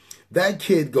 right? That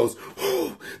kid goes,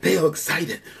 oh, they are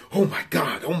excited. Oh my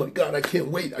God, I can't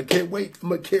wait. I can't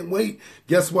wait.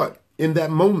 Guess what? in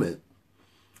that moment,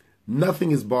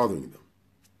 nothing is bothering them.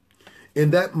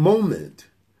 In that moment,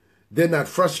 they're not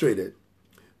frustrated.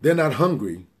 They're not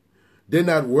hungry. They're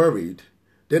not worried.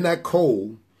 They're not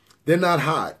cold. They're not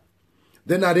hot.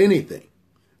 They're not anything.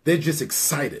 They're just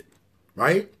excited,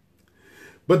 right?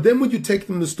 But then when you take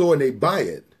them to the store and they buy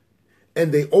it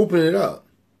and they open it up,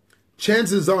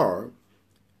 chances are,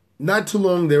 not too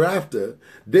long thereafter,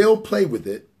 they'll play with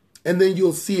it and then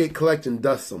you'll see it collecting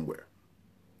dust somewhere.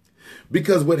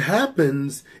 Because what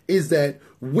happens is that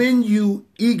when you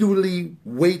eagerly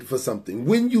wait for something,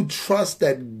 when you trust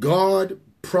that God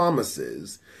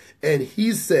promises, and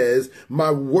he says,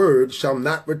 my word shall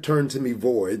not return to me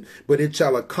void, but it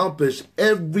shall accomplish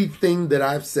everything that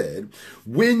I've said.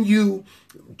 When you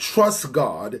trust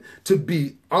God to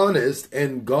be honest,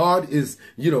 and God is,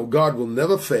 God will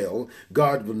never fail.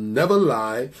 God will never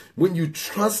lie. When you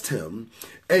trust him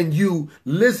and you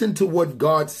listen to what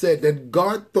God said, that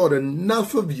God thought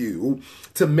enough of you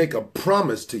to make a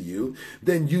promise to you,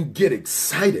 then you get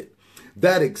excited.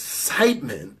 That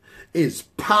excitement is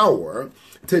power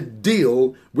to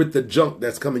deal with the junk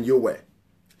that's coming your way.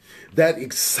 That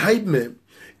excitement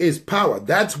is power.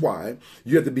 That's why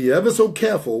you have to be ever so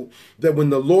careful that when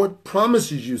the Lord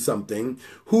promises you something,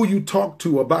 who you talk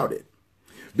to about it.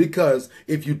 Because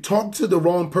if you talk to the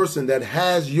wrong person that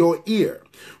has your ear,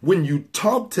 when you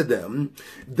talk to them,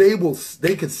 they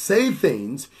could say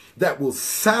things that will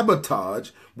sabotage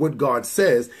what God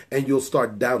says, and you'll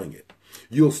start doubting it.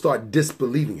 You'll start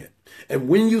disbelieving it. And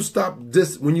when you start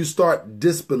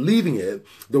disbelieving it,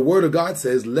 the word of God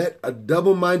says, let a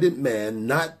double-minded man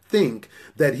not think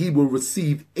that he will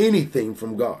receive anything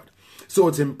from God. So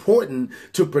it's important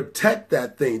to protect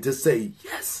that thing, to say,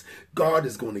 yes, God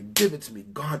is going to give it to me.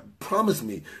 God promised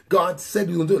me. God said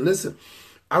he's going to do it. Listen,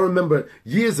 I remember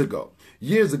years ago,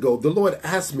 the Lord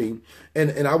asked me,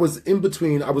 and I was in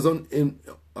between, I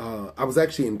was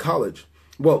actually in college.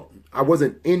 Well, I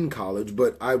wasn't in college,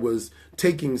 but I was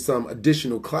taking some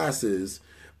additional classes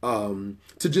to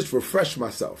just refresh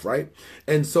myself, right?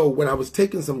 And so when I was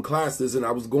taking some classes and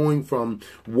I was going from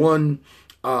one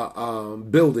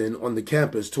building on the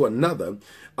campus to another,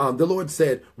 the Lord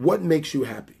said, what makes you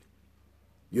happy?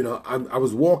 I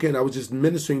was walking, I was just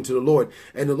ministering to the Lord,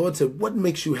 and the Lord said, what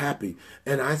makes you happy?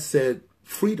 And I said,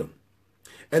 freedom.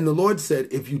 And the Lord said,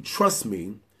 if you trust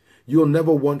me, you'll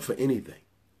never want for anything.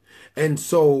 And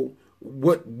so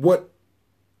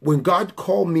when God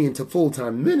called me into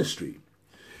full-time ministry,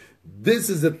 this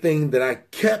is the thing that I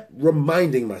kept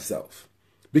reminding myself.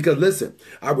 Because listen,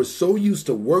 I was so used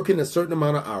to working a certain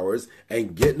amount of hours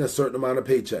and getting a certain amount of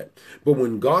paycheck. But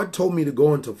when God told me to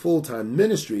go into full-time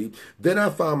ministry, then I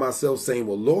found myself saying,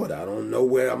 well, Lord, I don't know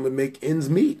where I'm going to make ends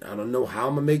meet. I don't know how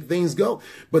I'm going to make things go.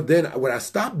 But then when I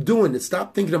stopped doing it,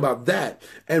 stopped thinking about that,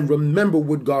 and remember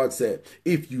what God said,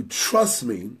 if you trust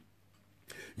me,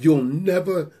 you'll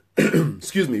never,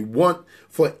 want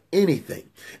for anything.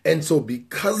 And so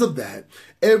because of that,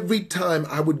 every time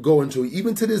I would go into,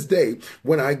 even to this day,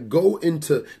 when I go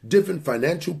into different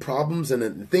financial problems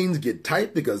and things get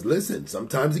tight, because listen,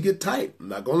 sometimes it get tight. I'm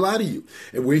not going to lie to you.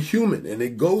 And we're human and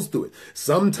it goes through it.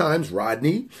 Sometimes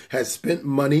Rodney has spent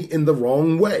money in the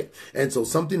wrong way. And so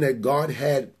something that God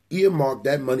had earmarked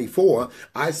that money for,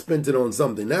 I spent it on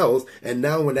something else, and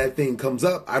now when that thing comes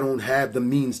up, I don't have the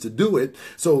means to do it.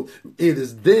 So it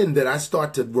is then that I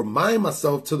start to remind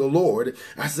myself to the Lord.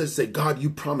 I say, God, you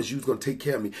promised you was going to take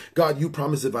care of me. God, you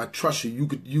promised if I trust you,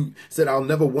 you said I'll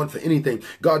never want for anything.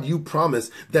 God, you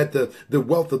promised that the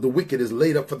wealth of the wicked is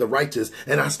laid up for the righteous.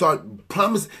 And I start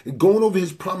going over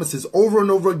his promises over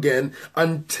and over again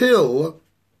until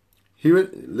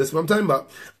listen what I'm talking about,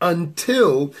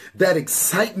 until that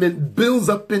excitement builds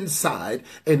up inside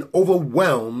and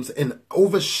overwhelms and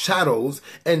overshadows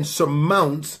and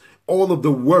surmounts all of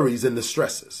the worries and the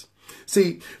stresses.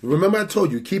 See, remember I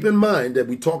told you, keep in mind that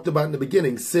we talked about in the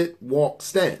beginning, sit, walk,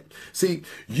 stand. See,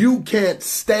 you can't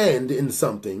stand in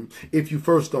something if you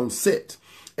first don't sit.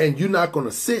 And you're not going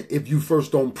to sit if you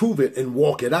first don't prove it and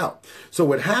walk it out. So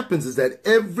what happens is that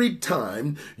every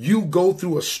time you go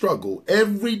through a struggle,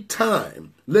 every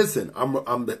time, listen,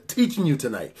 I'm teaching you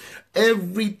tonight.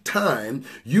 Every time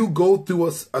you go through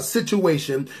a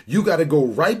situation, you got to go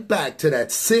right back to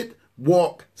that sit,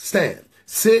 walk, stand.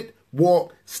 Sit,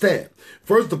 walk, stand.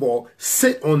 First of all,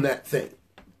 sit on that thing.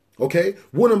 Okay?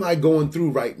 What am I going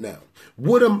through right now?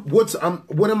 What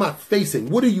am I facing?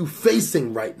 What are you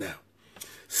facing right now?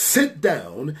 Sit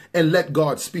down and let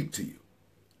God speak to you.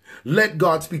 Let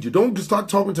God speak to you. Don't start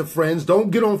talking to friends. Don't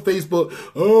get on Facebook.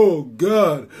 Oh,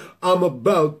 God, I'm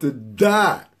about to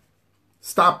die.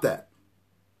 Stop that.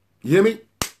 You hear me?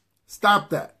 Stop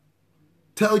that.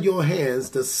 tell your hands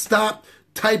to stop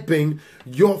typing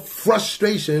your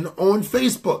frustration on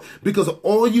Facebook, because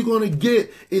all you're going to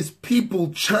get is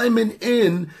people chiming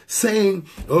in saying,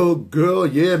 oh girl,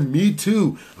 yeah, me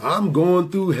too. I'm going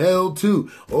through hell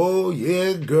too. Oh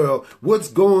yeah, girl, what's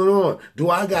going on? Do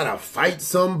I gotta fight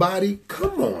somebody?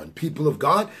 Come on, people of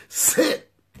God,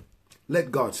 sit.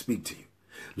 Let God speak to you.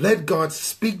 Let God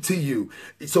speak to you.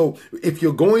 So if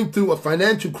you're going through a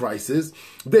financial crisis,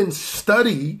 then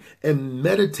study and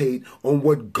meditate on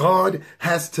what God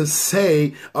has to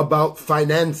say about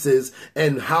finances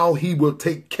and how he will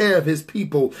take care of his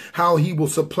people, how he will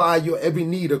supply your every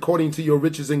need according to your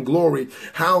riches and glory,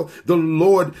 how the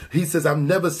Lord, he says, I've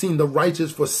never seen the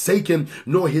righteous forsaken,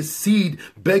 nor his seed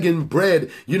begging bread.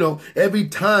 You know, every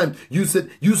time you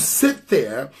sit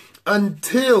there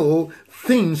until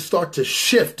things start to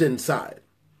shift inside.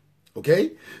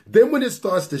 Okay? Then when it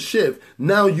starts to shift,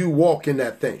 now you walk in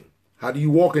that thing. How do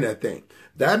you walk in that thing?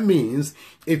 That means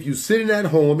if you're sitting at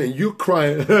home and you're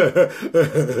crying,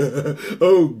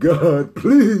 oh God,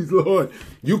 please, Lord,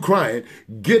 you crying,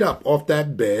 get up off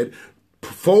that bed,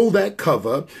 fold that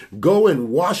cover, go and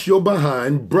wash your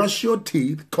behind, brush your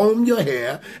teeth, comb your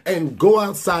hair, and go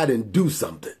outside and do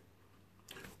something.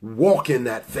 Walk in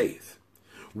that faith.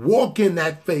 Walk in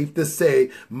that faith to say,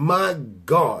 my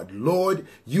God, Lord,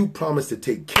 you promised to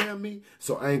take care of me,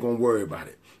 so I ain't going to worry about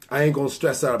it. I ain't going to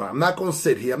stress out about it. I'm not going to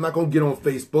sit here. I'm not going to get on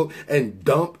Facebook and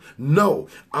dump. No,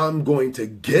 I'm going to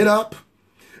get up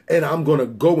and I'm going to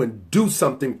go and do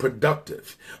something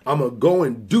productive. I'm going to go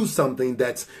and do something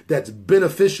that's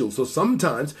beneficial. So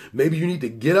sometimes maybe you need to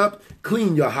get up,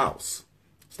 clean your house.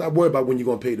 Stop worrying about when you're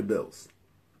going to pay the bills.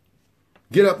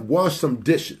 Get up, wash some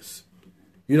dishes.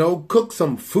 You know, cook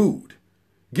some food.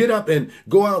 Get up and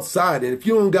go outside. And if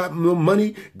you don't got no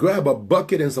money, grab a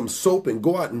bucket and some soap and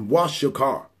go out and wash your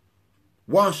car.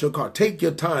 Wash your car. Take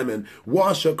your time and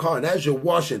wash your car. And as you're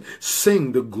washing,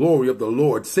 sing the glory of the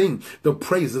Lord. Sing the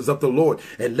praises of the Lord.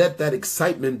 And let that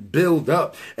excitement build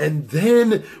up. And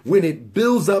then when it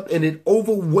builds up and it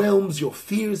overwhelms your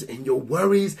fears and your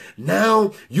worries,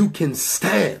 now you can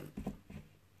stand.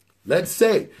 Let's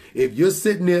say if you're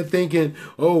sitting there thinking,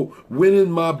 oh, when is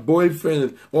my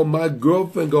boyfriend or my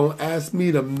girlfriend going to ask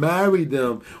me to marry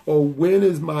them? Or when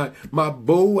is my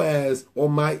Boaz or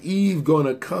my Eve going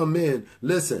to come in?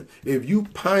 Listen, if you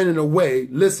pining away,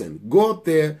 listen, go up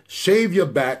there, shave your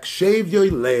back, shave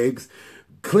your legs,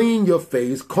 clean your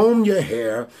face, comb your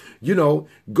hair, you know,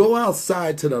 go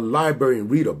outside to the library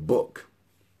and read a book.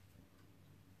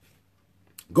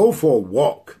 Go for a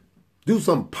walk. Do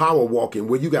some power walking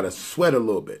where you got to sweat a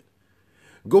little bit.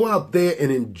 Go out there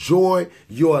and enjoy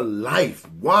your life.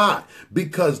 Why?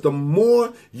 Because the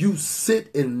more you sit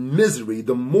in misery,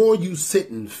 the more you sit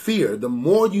in fear, the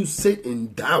more you sit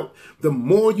in doubt, the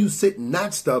more you sit in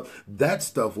that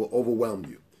stuff will overwhelm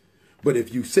you. But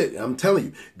if you sit, I'm telling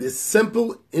you, this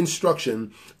simple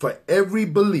instruction for every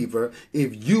believer,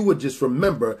 if you would just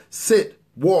remember, sit,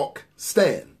 walk,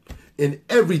 stand. In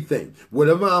everything,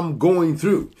 whatever I'm going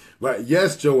through, right?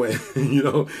 Yes, Joanne, you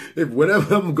know, if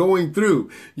whatever I'm going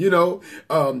through, you know,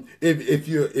 if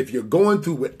you're going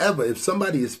through whatever, if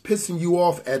somebody is pissing you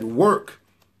off at work,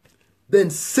 then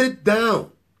sit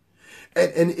down.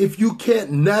 And if you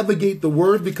can't navigate the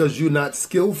word because you're not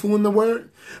skillful in the word,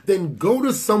 then go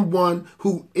to someone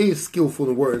who is skillful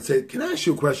in the word and say, can I ask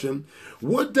you a question?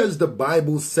 What does the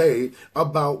Bible say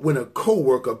about when a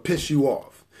coworker pisses you off?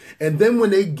 And then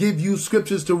when they give you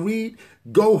scriptures to read,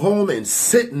 go home and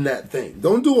sit in that thing.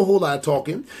 Don't do a whole lot of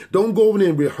talking. Don't go over there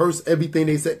and rehearse everything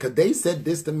they said, because they said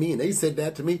this to me and they said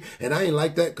that to me, and I ain't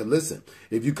like that. Because listen,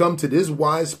 if you come to this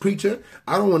wise preacher,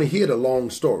 I don't want to hear the long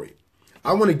story.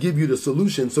 I want to give you the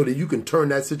solution so that you can turn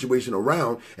that situation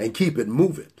around and keep it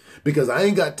moving. Because I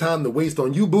ain't got time to waste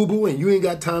on you, boo-boo, and you ain't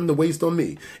got time to waste on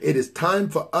me. It is time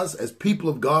for us as people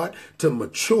of God to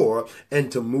mature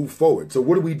and to move forward. So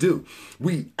what do?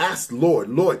 We ask Lord,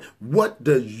 what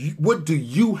do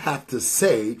you have to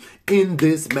say in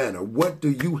this manner? What do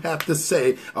you have to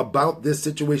say about this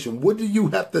situation? What do you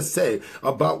have to say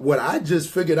about what I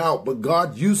just figured out? But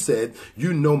God, you said,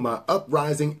 you know my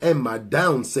uprising and my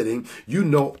down sitting. You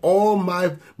know all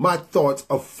my thoughts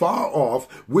are far off,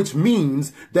 which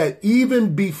means that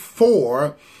even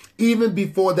before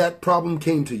that problem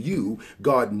came to you,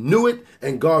 God knew it,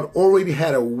 and God already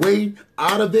had a way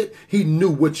out of it. He knew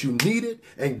what you needed.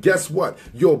 And guess what?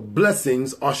 Your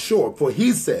blessings are sure. For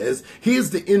he says, here's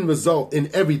the end result in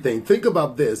everything. Think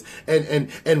about this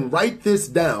and write this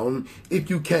down if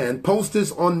you can. Post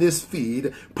this on this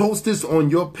feed. Post this on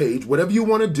your page, whatever you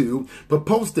want to do. But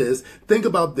post this. Think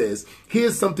about this.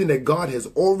 Here's something that God has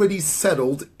already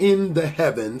settled in the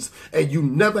heavens. And you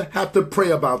never have to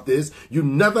pray about this. You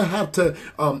never have to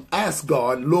ask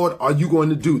God, Lord, are you going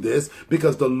to do this?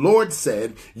 Because the Lord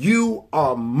said, you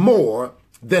are more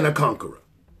than a conqueror.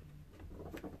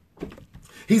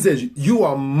 He says, you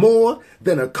are more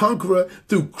than a conqueror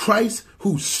through Christ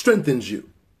who strengthens you.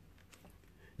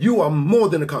 You are more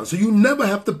than a conqueror. So you never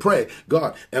have to pray,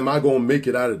 God, am I going to make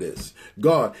it out of this?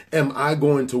 God, am I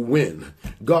going to win?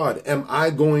 God, am I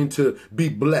going to be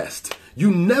blessed?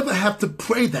 You never have to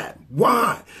pray that.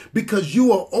 Why? Because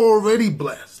you are already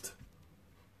blessed.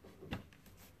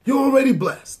 You're already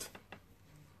blessed.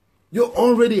 You're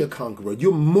already a conqueror.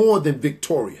 You're more than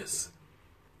victorious.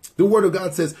 The word of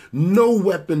God says, no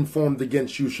weapon formed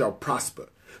against you shall prosper.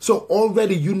 So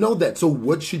already you know that. So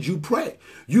what should you pray?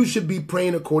 You should be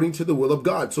praying according to the will of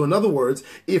God. So in other words,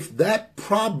 if that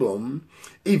problem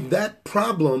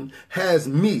has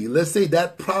me, let's say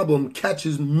that problem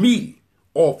catches me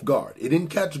off guard. It didn't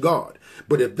catch God.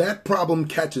 But if that problem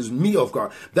catches me off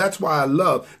guard, that's why I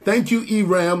love. Thank you,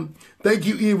 Eram. Thank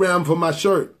you, Eram, for my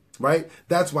shirt, right?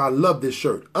 That's why I love this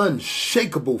shirt.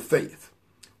 Unshakable faith.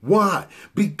 Why?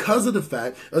 Because of the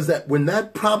fact is that when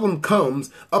that problem comes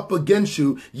up against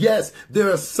you, yes,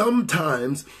 there are some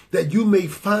times that you may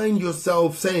find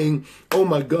yourself saying, oh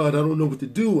my God, I don't know what to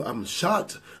do. I'm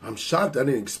shocked. I'm shocked. I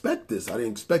didn't expect this. I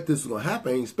didn't expect this was going to happen.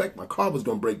 I didn't expect my car was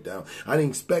going to break down. I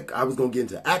didn't expect I was going to get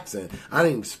into an accident. I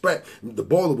didn't expect the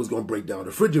boiler was going to break down.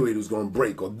 The refrigerator was going to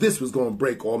break, or this was going to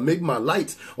break, or maybe my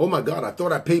lights. Oh my God, I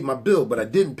thought I paid my bill, but I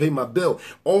didn't pay my bill.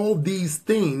 All these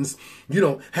things,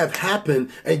 have happened,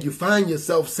 and you find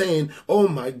yourself saying, oh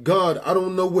my God, I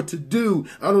don't know what to do.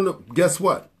 I don't know. Guess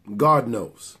what? God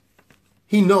knows.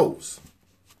 He knows.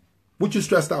 What you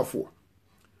stressed out for?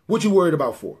 What you worried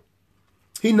about for?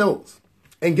 He knows.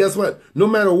 And guess what? No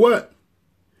matter what,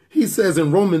 he says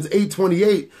in Romans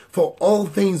 8:28, for all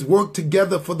things work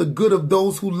together for the good of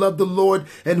those who love the Lord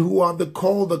and who are the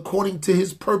called according to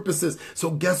his purposes.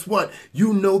 So guess what?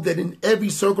 You know that in every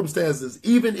circumstances,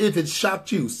 even if it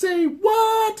shocked you, say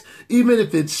what? Even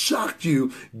if it shocked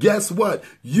you, guess what?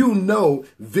 You know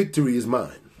victory is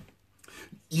mine.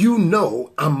 You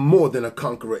know I'm more than a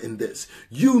conqueror in this.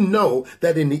 You know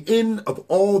that in the end of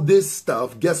all this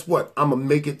stuff, guess what? I'm going to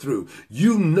make it through.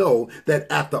 You know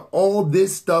that after all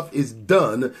this stuff is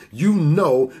done, you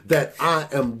know that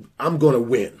I'm going to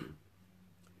win.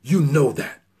 You know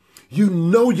that. You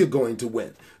know you're going to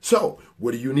win. So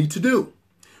what do you need to do?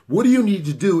 What you need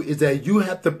to do is that you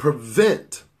have to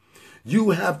prevent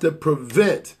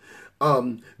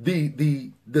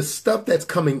the stuff that's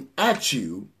coming at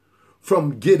you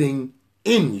from getting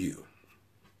in you.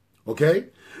 Okay?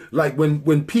 Like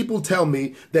when people tell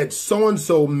me that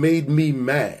so-and-so made me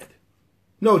mad.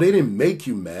 No, they didn't make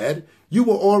you mad. You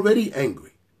were already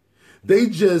angry. They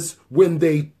just, when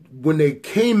they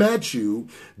came at you,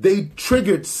 they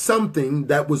triggered something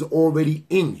that was already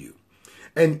in you.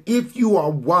 And if you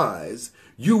are wise,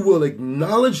 you will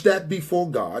acknowledge that before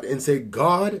God and say,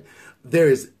 God, there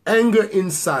is anger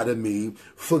inside of me.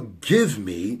 Forgive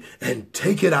me and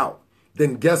take it out.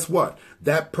 Then guess what?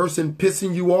 That person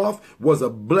pissing you off was a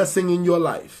blessing in your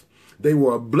life. They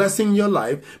were a blessing in your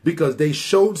life because they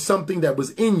showed something that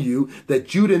was in you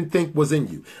that you didn't think was in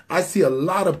you. I see a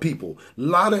lot of people, a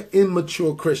lot of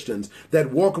immature Christians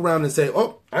that walk around and say,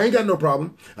 oh, I ain't got no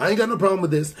problem. I ain't got no problem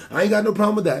with this. I ain't got no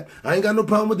problem with that. I ain't got no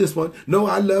problem with this one. No,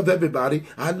 I love everybody.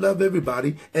 I love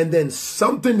everybody. And then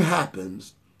something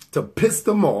happens to piss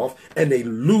them off and they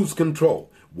lose control.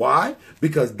 Why?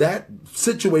 Because that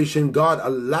situation God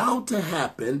allowed to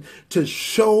happen to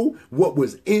show what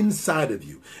was inside of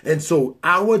you. And so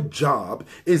our job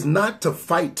is not to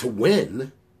fight to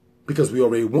win because we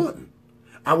already won.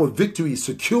 Our victory is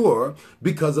secure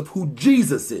because of who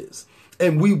Jesus is.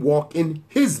 And we walk in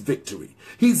his victory.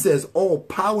 He says, all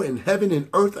power in heaven and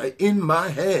earth are in my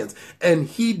hands, and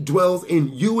he dwells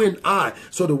in you and I.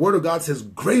 So the word of God says,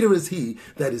 greater is he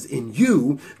that is in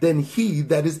you than he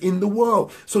that is in the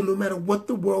world. So no matter what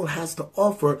the world has to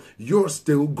offer, you're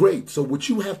still great. So what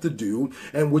you have to do,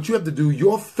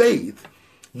 your faith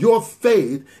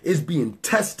is being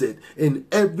tested in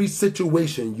every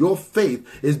situation. Your faith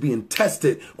is being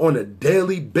tested on a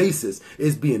daily basis.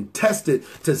 It's being tested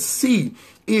to see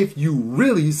if you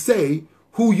really say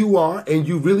who you are, and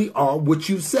you really are what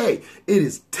you say. It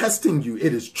is testing you.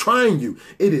 It is trying you.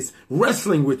 It is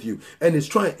wrestling with you, and it's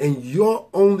trying. And your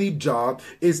only job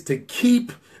is to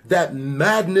keep that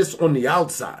madness on the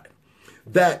outside,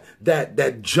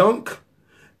 that junk,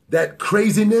 that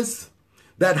craziness,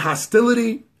 that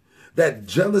hostility, that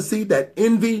jealousy, that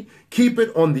envy. Keep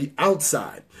it on the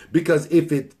outside, because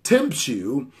if it tempts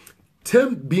you,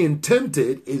 being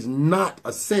tempted is not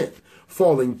a sin.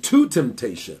 Falling to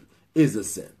temptation is a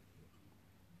sin.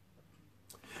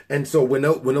 And so when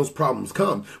those problems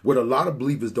come, what a lot of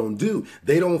believers don't do,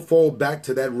 they don't fall back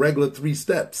to that regular 3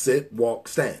 steps: sit, walk,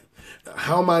 stand.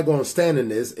 How am I going to stand in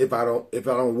this if I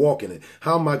don't walk in it?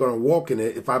 How am I going to walk in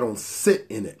it if I don't sit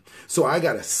in it? So I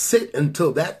got to sit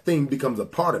until that thing becomes a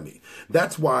part of me.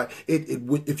 That's why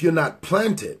if you're not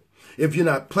planted,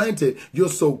 you're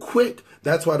so quick.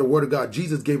 That's why the word of God,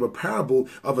 Jesus gave a parable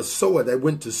of a sower that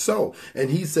went to sow. And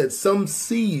he said some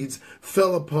seeds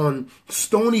fell upon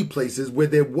stony places where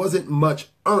there wasn't much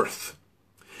earth.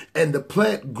 And the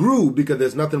plant grew because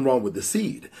there's nothing wrong with the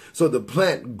seed. So the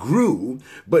plant grew,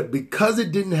 but because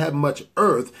it didn't have much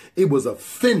earth, it was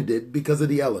offended because of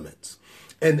the elements.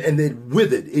 And it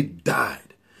withered, it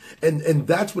died. And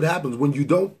that's what happens when you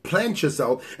don't plant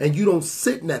yourself and you don't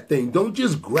sit in that thing. Don't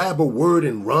just grab a word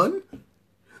and run.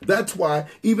 That's why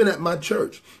even at my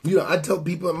church, I tell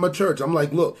people at my church, I'm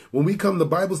like, look, when we come to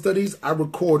Bible studies, I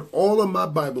record all of my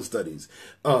Bible studies.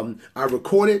 I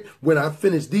record it. When I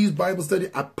finish these Bible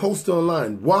studies, I post it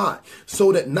online. Why?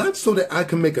 Not so that I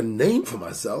can make a name for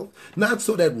myself, not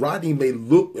so that Rodney may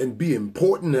look and be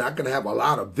important and I can have a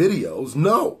lot of videos.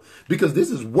 No, because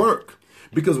this is work.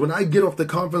 Because when I get off the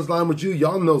conference line with you,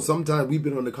 y'all know sometimes we've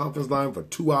been on the conference line for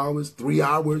 2 hours, 3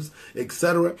 hours,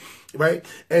 etc. Right?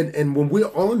 And when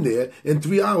we're on there in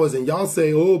 3 hours and y'all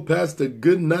say, oh, Pastor,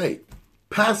 good night.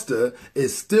 Pastor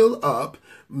is still up,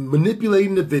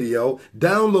 manipulating the video,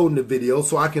 downloading the video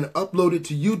so I can upload it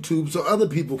to YouTube so other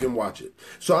people can watch it.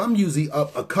 So I'm usually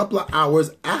up a couple of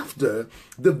hours after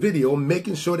the video,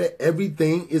 making sure that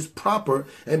everything is proper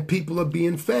and people are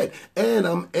being fed. And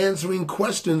I'm answering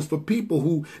questions for people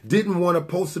who didn't want to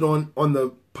post it on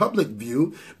the public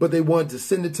view, but they wanted to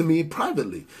send it to me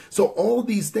privately. So all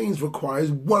these things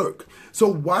requires work. So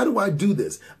why do I do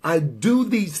this? I do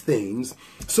these things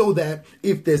so that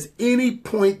if there's any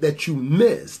point that you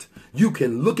missed, you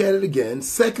can look at it again.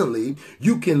 Secondly,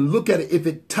 you can look at it. If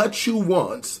it touched you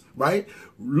once, right?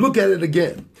 Look at it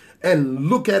again and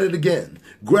look at it again.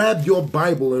 Grab your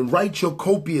Bible and write your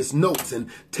copious notes and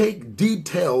take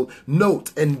detailed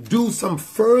notes and do some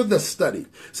further study.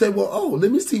 Say, well,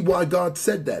 let me see why God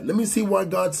said that. Let me see why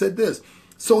God said this.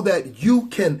 So that you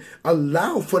can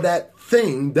allow for that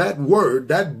thing, that word,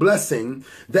 that blessing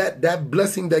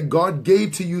that God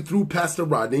gave to you through Pastor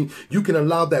Rodney. You can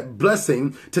allow that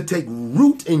blessing to take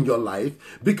root in your life,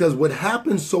 because what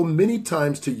happens so many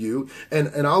times to you, and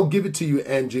I'll give it to you,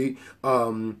 Angie,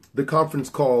 the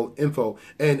conference call info.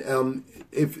 And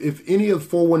if any of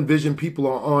 41 Vision people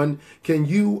are on, can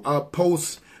you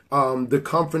post the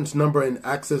conference number and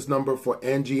access number for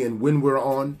Angie and when we're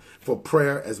on for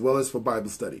prayer as well as for Bible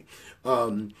study.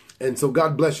 And so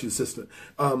God bless you, sister.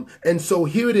 And so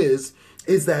here it is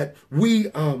that we,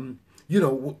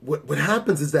 what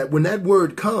happens is that when that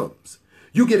word comes,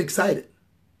 you get excited.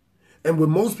 And what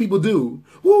most people do,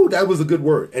 that was a good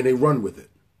word, and they run with it.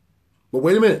 But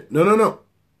wait a minute. No.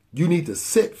 You need to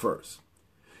sit first.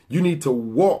 You need to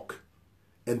walk,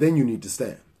 and then you need to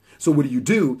stand. So what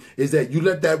do is that you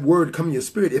let that word come in your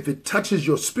spirit. If it touches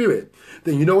your spirit,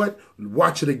 then you know what?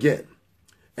 Watch it again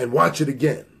and watch it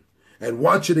again and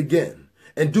watch it again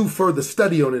and do further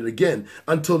study on it again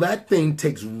until that thing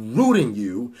takes root in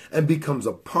you and becomes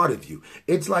a part of you.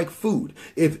 It's like food.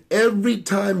 If every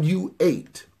time you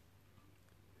ate,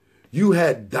 you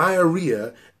had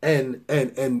diarrhea and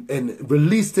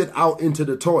released it out into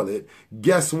the toilet,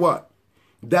 guess what?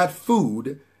 That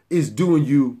food is doing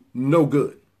you no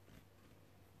good.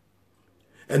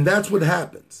 And that's what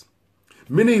happens.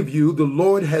 Many of you, the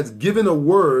Lord has given a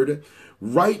word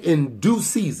right in due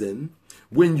season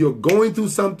when you're going through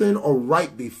something, or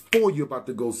right before you're about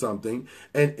to go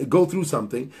through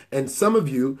something. And some of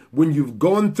you, when you've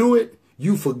gone through it,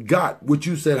 you forgot what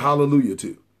you said hallelujah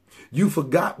to. You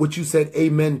forgot what you said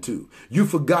amen to. You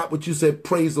forgot what you said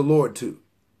praise the Lord to.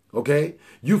 Okay?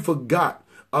 You forgot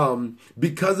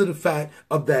because of the fact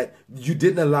of that you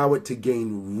didn't allow it to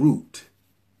gain root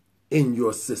in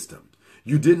your system.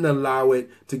 You didn't allow it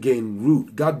to gain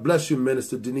root. God bless you,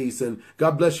 Minister Denise, and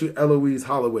God bless you, Eloise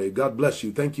Holloway. God bless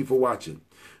you. Thank you for watching.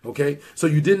 Okay? So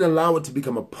you didn't allow it to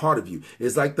become a part of you.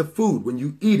 It's like the food. When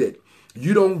you eat it,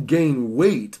 you don't gain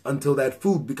weight until that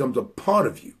food becomes a part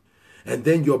of you. And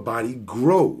then your body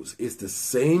grows. It's the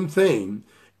same thing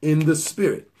in the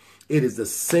spirit. It is the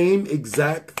same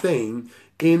exact thing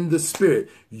in the spirit.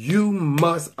 You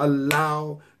must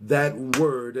allow that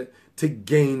word to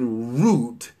gain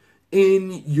root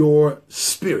in your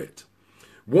spirit.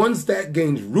 Once that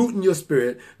gains root in your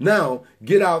spirit, now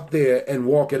get out there and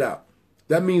walk it out.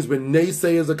 That means when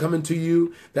naysayers are coming to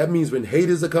you, that means when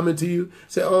haters are coming to you,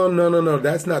 say, oh, no,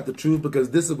 that's not the truth, because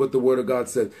this is what the word of God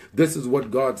said. This is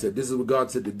what God said. This is what God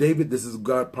said to David. This is what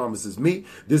God promises me.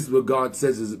 This is what God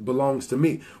says belongs to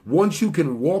me. Once you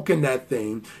can walk in that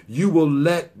thing, you will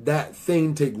let that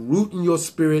thing take root in your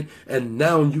spirit, and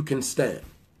now you can stand.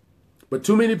 But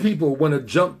too many people want to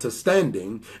jump to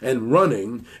standing and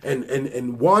running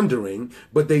and wandering,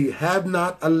 but they have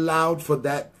not allowed for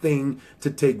that thing to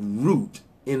take root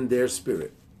in their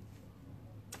spirit.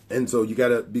 And so you got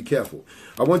to be careful.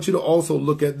 I want you to also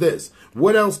look at this.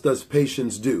 What else does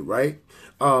patience do, right?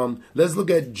 Let's look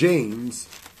at James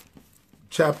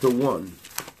chapter 1.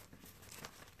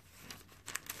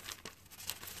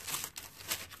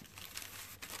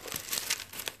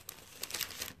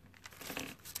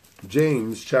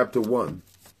 James chapter 1.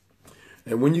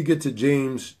 And when you get to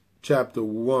James chapter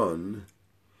 1,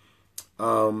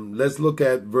 let's look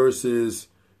at verses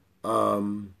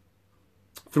 3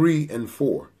 and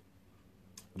 4.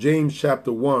 James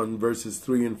chapter 1, verses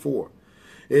 3 and 4.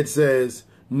 It says,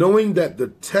 knowing that the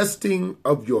testing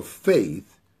of your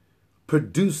faith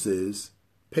produces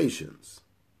patience.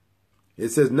 It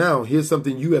says, now here's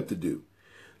something you have to do.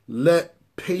 Let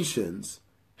patience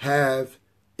have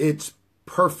its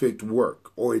perfect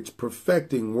work, or its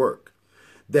perfecting work,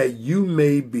 that you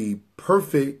may be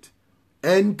perfect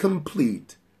and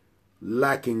complete,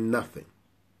 lacking nothing.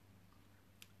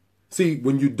 See,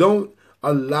 when you don't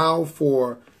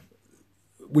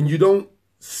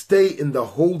stay in the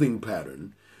holding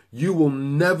pattern, you will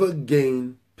never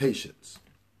gain patience.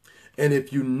 And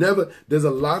if you never, there's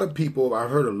a lot of people, I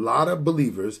heard a lot of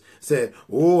believers say,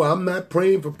 oh, I'm not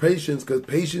praying for patience because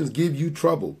patience give you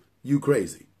trouble. You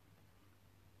crazy.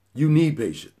 You need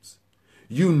patience.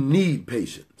 You need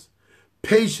patience.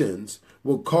 Patience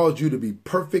will cause you to be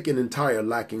perfect and entire,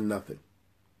 lacking nothing.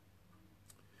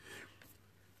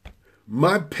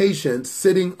 My patience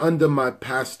sitting under my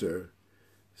pastor,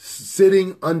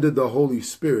 sitting under the Holy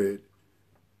Spirit,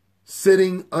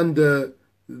 sitting under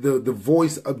the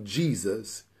voice of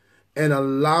Jesus, and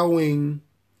allowing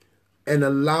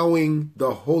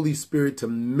the Holy Spirit to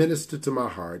minister to my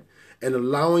heart, and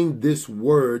allowing this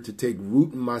word to take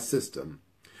root in my system,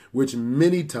 which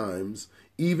many times,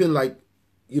 even like,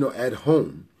 at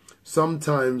home,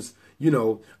 sometimes,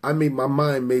 my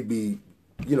mind may be,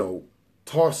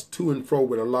 tossed to and fro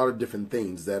with a lot of different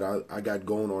things that I got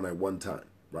going on at one time,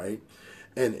 right?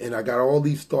 And I got all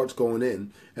these thoughts going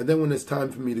in. And then when it's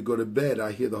time for me to go to bed,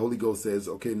 I hear the Holy Ghost says,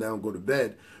 okay, now go to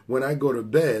bed. When I go to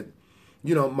bed,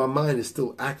 my mind is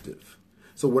still active.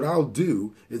 So what I'll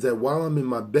do is that while I'm in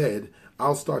my bed,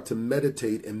 I'll start to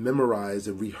meditate and memorize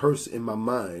and rehearse in my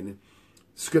mind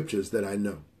scriptures that I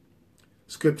know.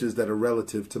 Scriptures that are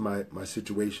relative to my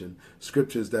situation.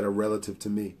 Scriptures that are relative to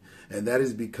me. And that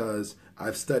is because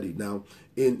I've studied. Now,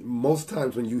 in most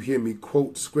times when you hear me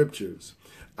quote scriptures,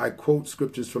 I quote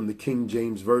scriptures from the King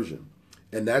James Version.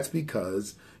 And that's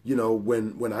because,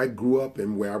 when I grew up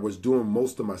and where I was doing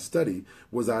most of my study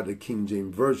was out of the King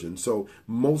James Version. So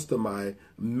most of my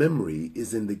memory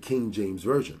is in the King James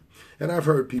Version. And I've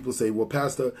heard people say, well,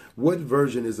 Pastor, what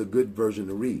version is a good version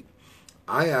to read?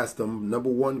 I ask them, number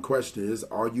one question is,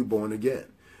 are you born again?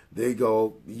 They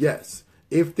go, yes.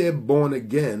 If they're born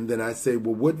again, then I say,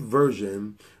 well, what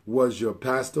version was your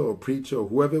pastor or preacher or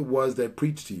whoever it was that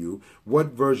preached to you, what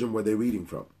version were they reading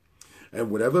from? And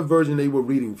whatever version they were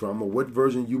reading from, or what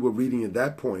version you were reading at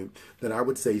that point, then I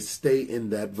would say stay in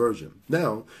that version.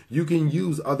 Now, you can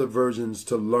use other versions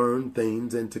to learn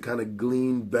things and to kind of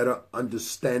glean better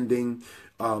understanding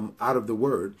out of the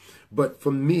word. But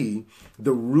for me,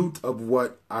 the root of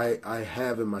what I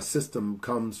have in my system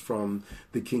comes from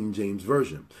the King James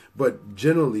Version. But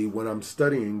generally, when I'm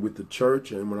studying with the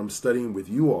church and when I'm studying with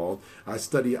you all, I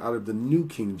study out of the New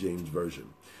King James Version.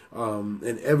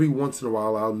 And every once in a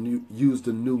while, I'll use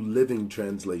the New Living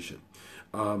Translation.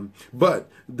 But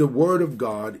the Word of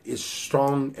God is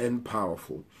strong and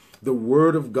powerful. The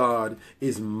Word of God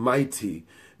is mighty.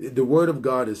 The Word of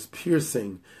God is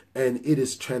piercing, and it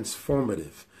is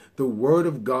transformative. The Word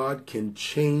of God can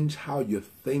change how you're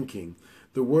thinking.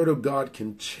 The Word of God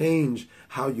can change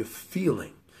how you're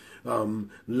feeling.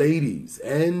 Ladies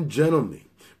and gentlemen,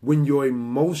 when your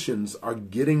emotions are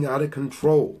getting out of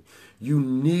control, You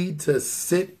need to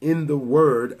sit in the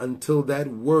word until that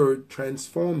word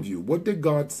transforms you. What did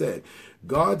God say?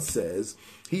 God says,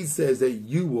 he says that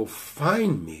you will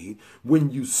find me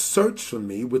when you search for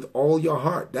me with all your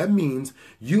heart. That means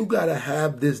you got to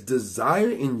have this desire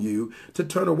in you to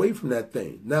turn away from that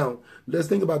thing. Now, let's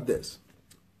think about this.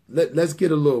 Let's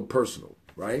get a little personal,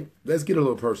 right? Let's get a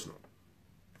little personal.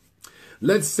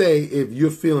 Let's say if you're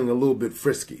feeling a little bit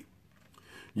frisky.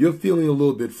 You're feeling a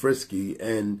little bit frisky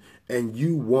and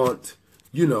you want,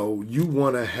 you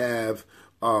want to have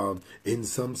in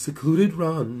some secluded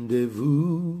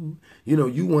rendezvous,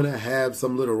 you want to have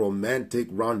some little romantic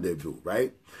rendezvous,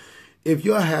 right? If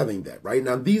you're having that, right?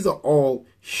 Now, these are all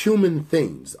human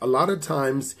things. A lot of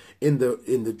times in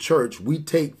the church, we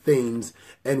take things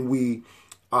and we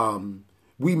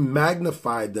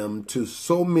magnify them to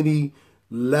so many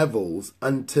levels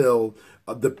until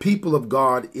the people of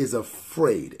God is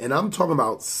afraid. And I'm talking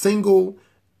about single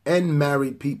and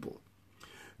married people.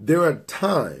 There are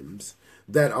times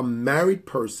that a married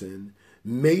person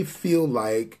may feel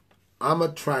like I'm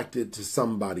attracted to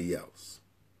somebody else,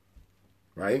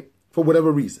 right? For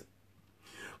whatever reason.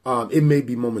 It may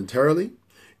be momentarily.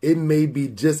 It may be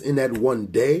just in that one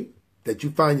day that you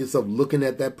find yourself looking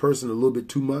at that person a little bit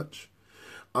too much.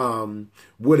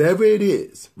 Whatever it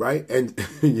is, right? And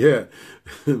yeah,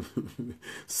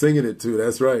 singing it too.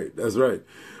 That's right. That's right.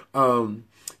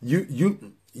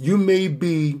 You may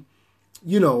be,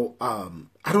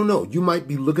 I don't know. You might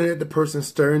be looking at the person,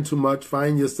 staring too much,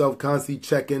 find yourself constantly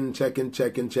checking.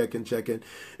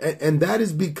 And that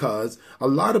is because a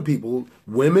lot of people,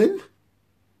 women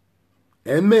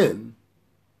and men,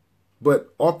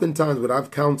 but oftentimes what I've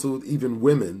counseled, even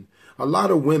women, a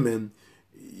lot of women,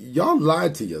 y'all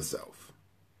lied to yourself.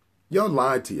 Y'all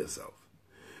lied to yourself.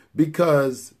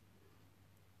 Because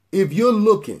if you're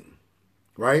looking,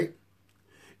 right?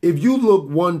 If you look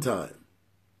one time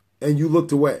and you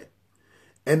looked away,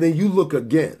 and then you look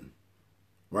again,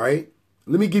 right?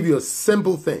 Let me give you a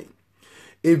simple thing.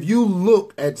 If you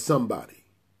look at somebody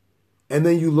and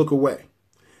then you look away,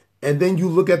 and then you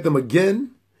look at them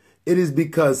again, it is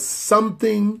because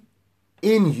something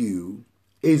in you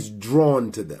is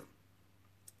drawn to them.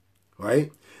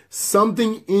 Right?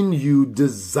 Something in you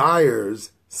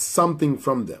desires something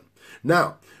from them.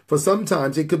 Now, for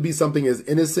sometimes it could be something as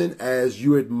innocent as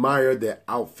you admire their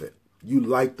outfit. You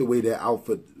like the way their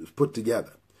outfit is put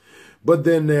together. But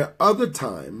then there are other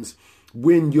times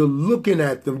when you're looking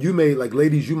at them, you may, like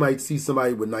ladies, you might see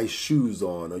somebody with nice shoes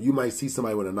on, or you might see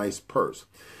somebody with a nice purse.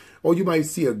 Or you might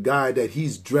see a guy that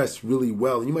he's dressed really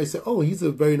well, and you might say, oh, he's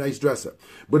a very nice dresser.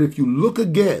 But if you look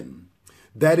again,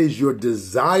 that is your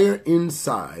desire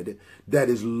inside that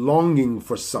is longing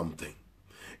for something.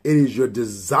 It is your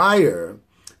desire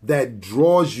that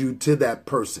draws you to that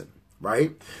person,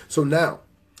 right? So now,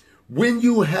 when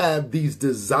you have these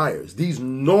desires, these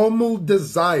normal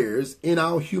desires in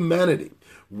our humanity,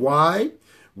 why?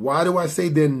 Why do I say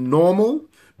they're normal?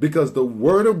 Because the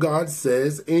Word of God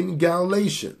says in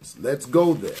Galatians, let's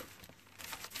go there.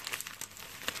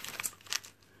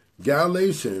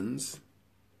 Galatians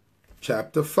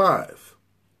chapter 5.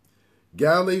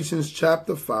 Galatians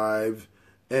chapter 5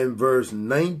 and verse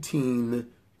 19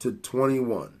 to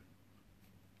 21.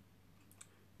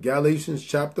 Galatians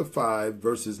chapter 5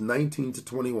 verses 19 to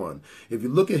 21. If you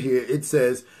look at here, it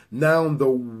says, now the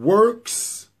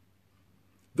works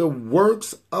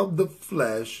of the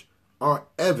flesh are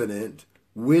evident,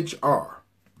 which are.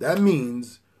 That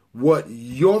means what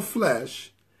your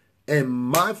flesh and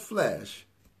my flesh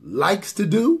likes to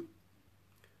do: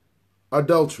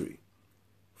 adultery,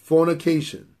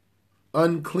 fornication,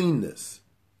 uncleanness,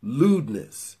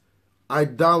 lewdness,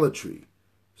 idolatry,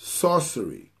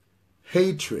 sorcery,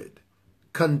 hatred,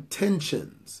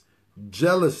 contentions,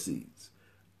 jealousies,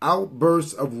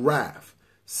 outbursts of wrath,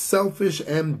 selfish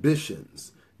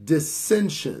ambitions,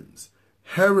 dissensions,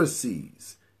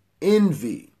 heresies,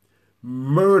 envy,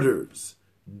 murders,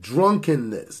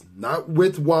 drunkenness, not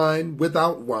with wine,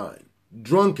 without wine,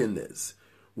 drunkenness,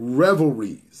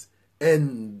 revelries,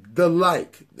 and the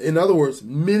like. In other words,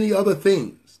 many other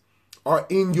things are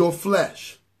in your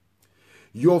flesh.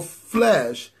 Your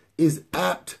flesh is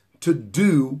apt to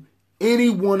do any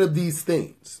one of these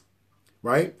things,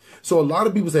 right? So a lot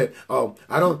of people say, oh,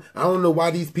 I don't know why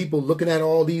these people looking at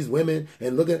all these women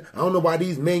and I don't know why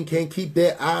these men can't keep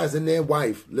their eyes on their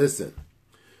wife. Listen,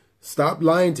 stop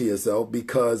lying to yourself,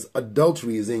 because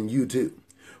adultery is in you too.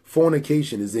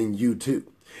 Fornication is in you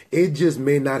too. It just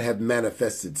may not have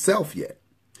manifested itself yet.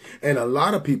 And a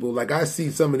lot of people, like I see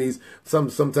some of these,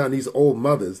 sometimes these old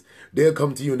mothers, they'll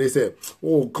come to you and they say,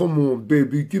 oh, come on,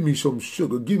 baby, give me some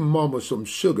sugar. Give mama some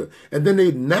sugar. And then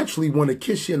they naturally want to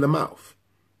kiss you in the mouth.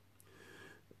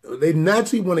 They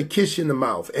naturally want to kiss you in the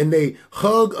mouth. And they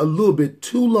hug a little bit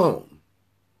too long.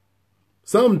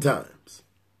 Sometimes.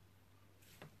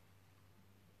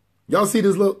 Y'all see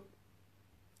this look?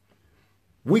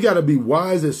 We got to be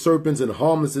wise as serpents and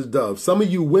harmless as doves. Some of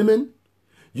you women,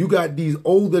 you got these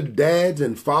older dads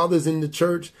and fathers in the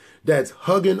church that's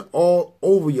hugging all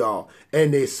over y'all.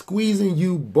 And they're squeezing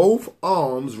you, both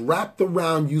arms wrapped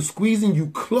around you, squeezing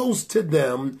you close to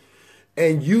them.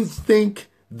 And you think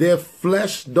their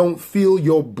flesh don't feel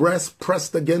your breast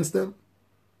pressed against them?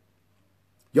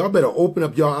 Y'all better open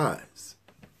up your eyes.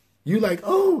 You like,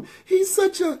 oh, he's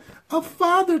such a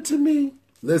father to me.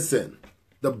 Listen.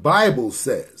 The Bible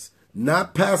says,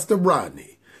 not Pastor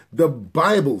Rodney, the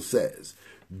Bible says,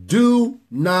 do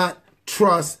not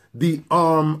trust the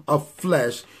arm of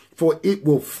flesh, for it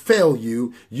will fail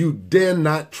you. You dare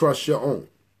not trust your own.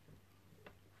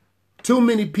 Too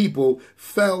many people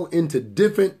fell into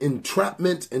different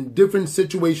entrapments and different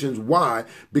situations. Why?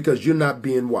 Because you're not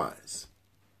being wise.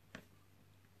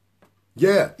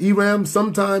 Yeah, Eram,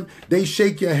 sometimes they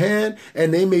shake your hand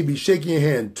and they may be shaking your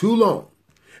hand too long.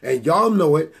 And y'all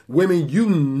know it, women, you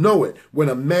know it when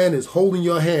a man is holding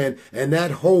your hand and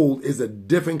that hold is a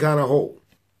different kind of hold.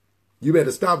 You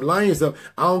better stop lying yourself.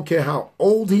 I don't care how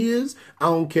old he is. I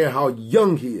don't care how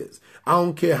young he is. I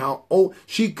don't care how old.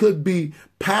 She could be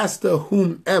pastor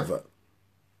whomever.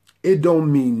 It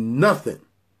don't mean nothing.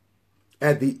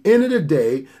 At the end of the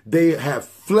day, they have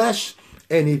flesh.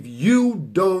 And if you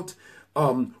don't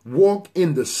walk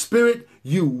in the spirit,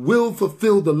 you will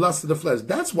fulfill the lust of the flesh.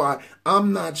 That's why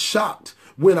I'm not shocked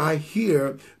when I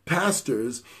hear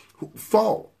pastors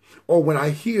fall or when I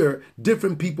hear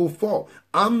different people fall.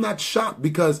 I'm not shocked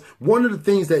because one of the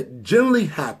things that generally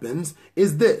happens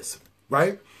is this,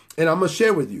 right? And I'm going to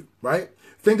share with you, right?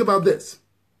 Think about this.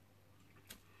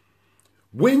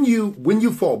 When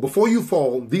you fall, before you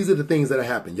fall, these are the things that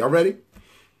happen. Y'all ready?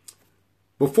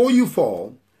 Before you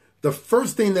fall, the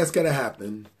first thing that's going to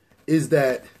happen is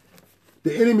that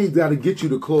the enemy's got to get you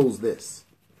to close this.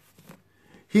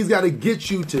 He's got to get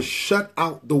you to shut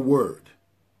out the word,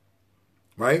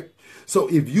 right? So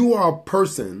if you are a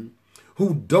person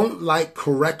who don't like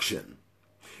correction,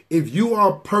 if you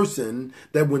are a person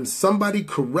that when somebody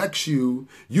corrects you,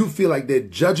 you feel like they're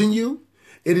judging you,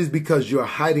 it is because you're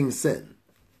hiding sin.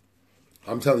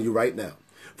 I'm telling you right now.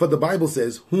 For the Bible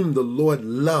says, whom the Lord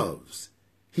loves,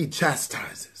 he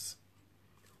chastises.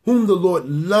 Whom the Lord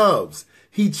loves,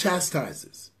 he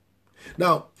chastises.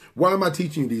 Now, why am I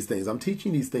teaching you these things? I'm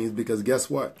teaching these things because guess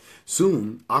what?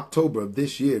 Soon, October of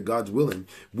this year, God's willing,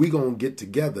 we're going to get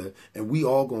together and we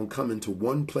all going to come into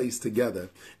one place together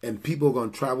and people are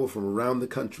going to travel from around the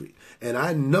country. And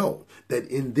I know that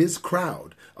in this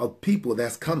crowd of people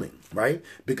that's coming, right?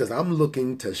 Because I'm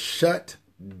looking to shut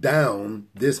down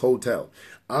this hotel.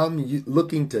 I'm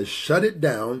looking to shut it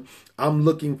down. I'm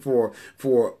looking for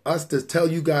us to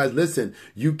tell you guys, listen,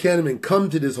 you can't even come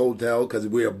to this hotel because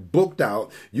we're booked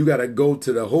out. You got to go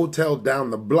to the hotel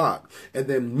down the block and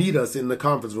then meet us in the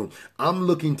conference room. I'm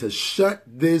looking to shut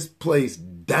this place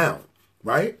down,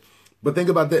 right? But think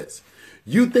about this.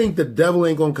 You think the devil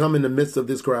ain't going to come in the midst of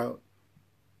this crowd?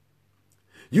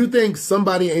 You think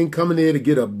somebody ain't coming there to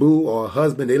get a boo or a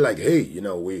husband? They like, hey, you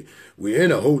know, we're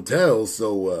in a hotel,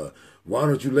 so why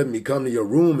don't you let me come to your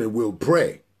room and we'll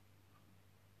pray?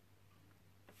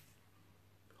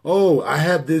 Oh, I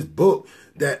have this book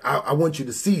that I want you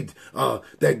to see,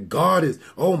 that God is,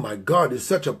 oh my God, it's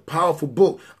such a powerful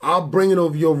book. I'll bring it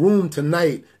over your room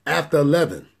tonight after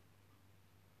 11.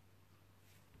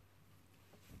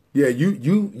 Yeah,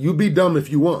 you be dumb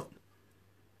if you want.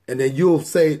 And then you'll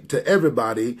say to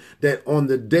everybody that on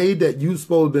the day that you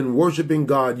supposed to have been worshiping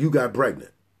God, you got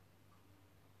pregnant.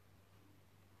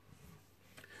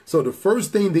 So the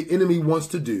first thing the enemy wants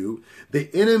to do, the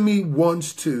enemy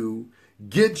wants to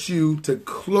get you to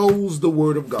close the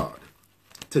word of God,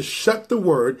 to shut the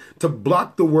word, to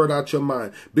block the word out your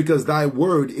mind, because thy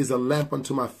word is a lamp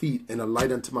unto my feet and a light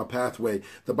unto my pathway.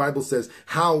 The Bible says,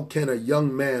 how can a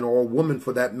young man or a woman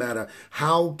for that matter,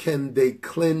 how can they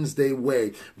cleanse their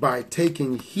way? By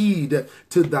taking heed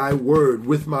to thy word.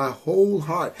 With my whole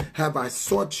heart have I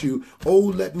sought you. Oh,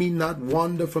 let me not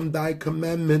wander from thy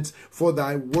commandments, for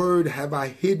thy word have I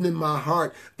hidden in my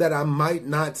heart that I might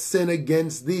not sin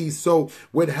against thee. So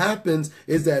what happens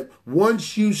is that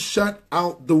once you shut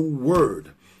out the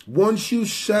word, once you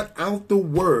shut out the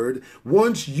word,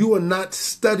 once you are not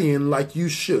studying like you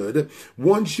should,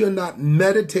 once you're not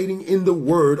meditating in the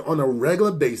word on a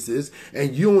regular basis,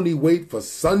 and you only wait for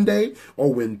Sunday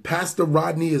or when Pastor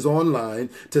Rodney is online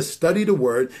to study the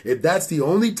word, if that's the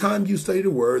only time you study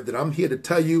the word, then I'm here to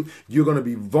tell you, you're going to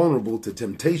be vulnerable to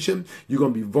temptation. You're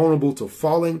going to be vulnerable to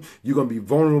falling. You're going to be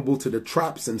vulnerable to the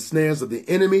traps and snares of the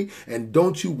enemy. And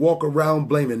don't you walk around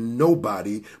blaming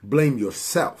nobody, blame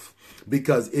yourself.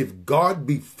 Because if God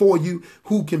be for you,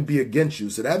 who can be against you?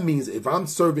 So that means if I'm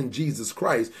serving Jesus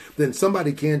Christ, then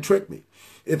somebody can't trick me.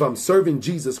 If I'm serving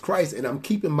Jesus Christ and I'm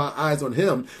keeping my eyes on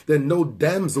him, then no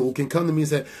damsel can come to me and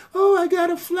say, oh, I got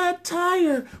a flat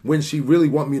tire, when she really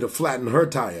want me to flatten her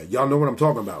tire. Y'all know what I'm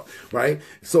talking about, right?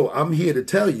 So I'm here to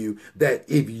tell you that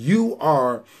if you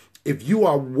are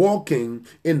walking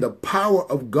in the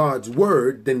power of God's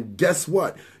word, then guess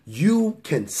what? You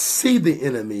can see the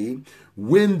enemy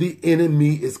when the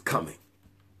enemy is coming.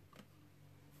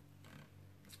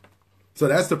 So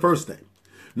that's the first thing.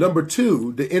 Number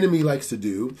two, the enemy likes to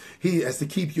do, he has to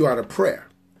keep you out of prayer.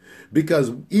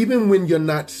 Because even when you're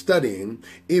not studying,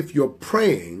 if you're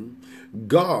praying,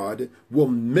 God will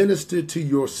minister to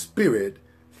your spirit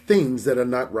things that are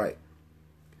not right.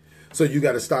 So you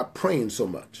got to stop praying so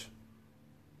much,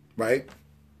 right?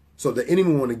 So the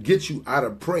enemy want to get you out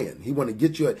of praying. He want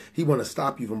to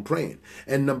stop you from praying.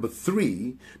 And number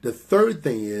three, the third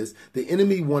thing is the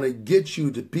enemy want to get you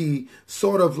to be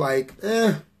sort of like,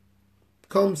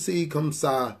 come see, come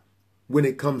sa, when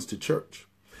it comes to church,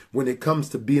 when it comes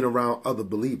to being around other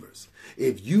believers.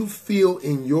 If you feel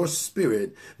in your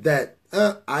spirit that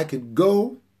I could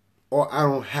go or I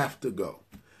don't have to go.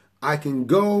 I can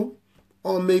go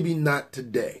or maybe not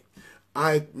today.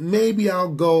 Maybe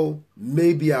I'll go,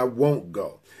 maybe I won't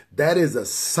go. That is a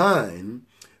sign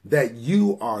that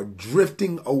you are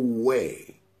drifting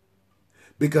away.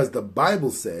 Because the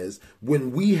Bible says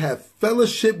when we have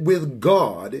fellowship with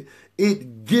God,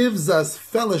 it gives us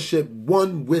fellowship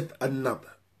one with another.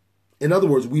 In other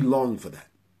words, we long for that.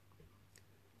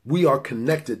 We are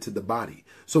connected to the body,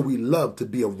 so we love to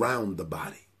be around the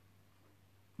body.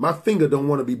 My finger don't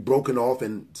want to be broken off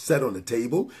and set on the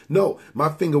table. No, my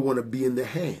finger want to be in the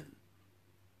hand.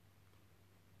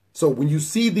 So when you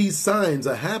see these signs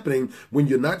are happening, when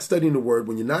you're not studying the word,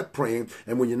 when you're not praying,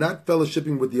 and when you're not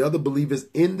fellowshipping with the other believers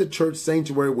in the church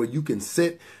sanctuary where you can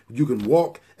sit, you can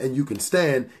walk, and you can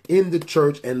stand in the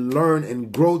church and learn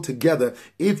and grow together,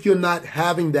 if you're not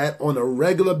having that on a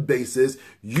regular basis,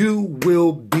 you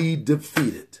will be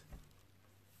defeated.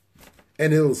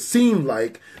 And it'll seem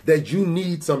like that you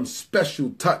need some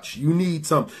special touch. You need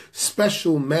some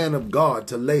special man of God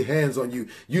to lay hands on you.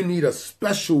 You need a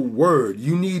special word.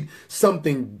 You need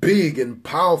something big and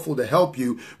powerful to help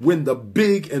you when the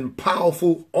big and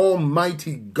powerful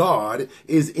Almighty God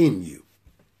is in you.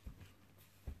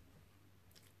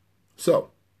 So,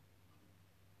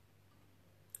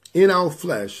 in our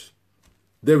flesh,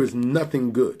 there is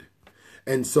nothing good.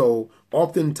 And so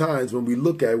oftentimes when we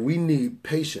look at it, we need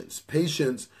patience.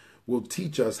 Patience will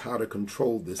teach us how to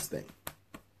control this thing.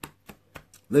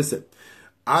 Listen,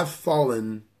 I've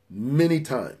fallen many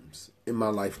times in my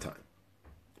lifetime.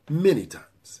 Many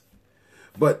times.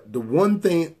 But the one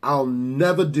thing I'll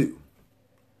never do,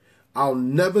 I'll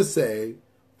never say,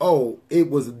 oh,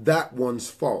 it was that one's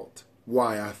fault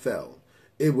why I fell.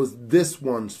 It was this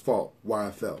one's fault why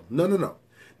I fell. No, no, no.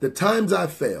 The times I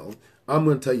failed, I'm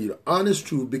going to tell you the honest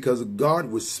truth because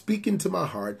God was speaking to my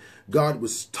heart. God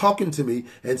was talking to me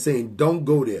and saying, don't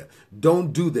go there.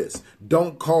 Don't do this.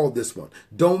 Don't call this one.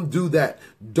 Don't do that.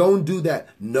 Don't do that.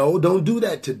 No, don't do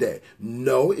that today.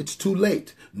 No, it's too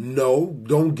late. No,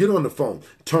 don't get on the phone.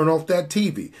 Turn off that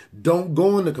TV. Don't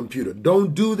go on the computer.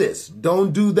 Don't do this.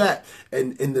 Don't do that.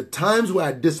 And in the times where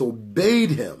I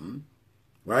disobeyed him,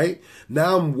 right?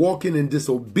 Now I'm walking in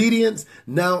disobedience.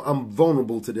 Now I'm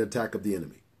vulnerable to the attack of the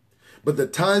enemy. But the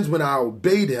times when I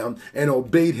obeyed him and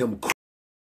obeyed him,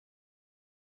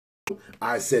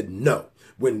 I said no.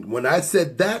 When I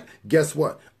said that, guess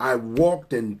what? I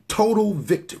walked in total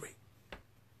victory.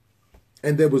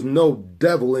 And there was no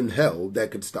devil in hell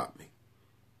that could stop me.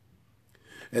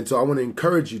 And so I want to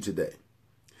encourage you today.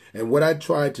 And what I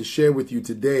tried to share with you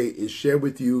today is share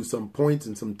with you some points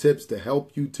and some tips to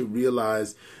help you to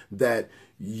realize that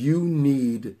you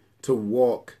need to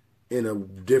walk in a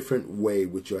different way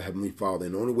with your Heavenly Father.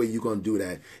 And the only way you're going to do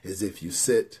that is if you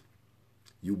sit,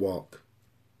 you walk,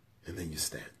 and then you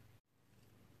stand.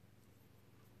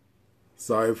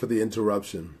 Sorry for the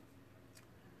interruption.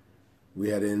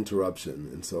 We had an interruption.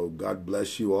 And so God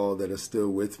bless you all that are still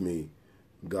with me.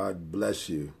 God bless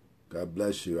you. God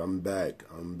bless you. I'm back.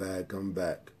 I'm back. I'm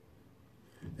back.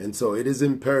 And so it is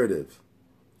imperative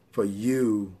for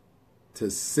you to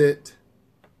sit,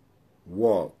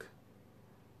 walk,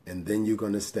 and then you're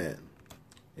going to stand.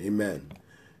 Amen.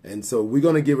 And so we're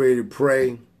going to get ready to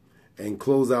pray and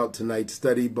close out tonight's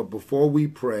study. But before we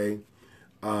pray,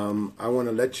 I want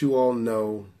to let you all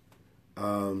know,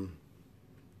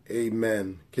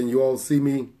 amen. Can you all see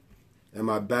me? Am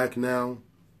I back now?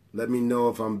 Let me know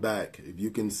if I'm back, if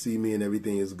you can see me and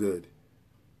everything is good.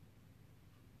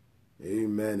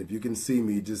 Amen. If you can see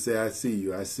me, just say, I see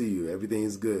you. I see you. Everything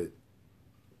is good.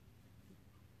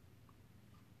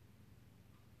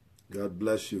 God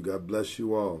bless you. God bless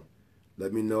you all.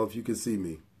 Let me know if you can see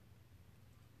me.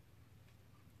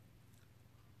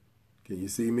 Can you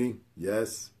see me?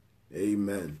 Yes.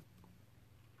 Amen.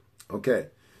 Okay.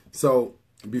 So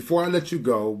before I let you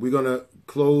go, we're going to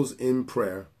close in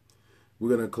prayer. We're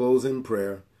going to close in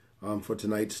prayer for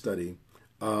tonight's study.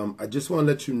 I just want to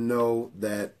let you know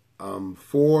that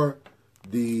for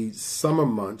the summer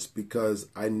months, because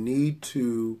I need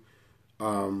to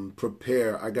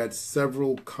prepare. I got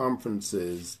several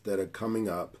conferences that are coming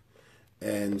up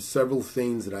and several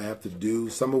things that I have to do,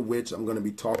 some of which I'm going to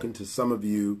be talking to some of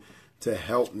you to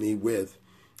help me with.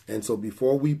 And so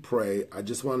before we pray, I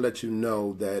just want to let you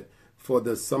know that for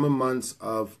the summer months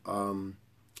of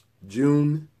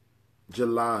June,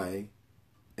 July,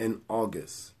 and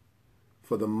August,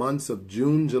 for the months of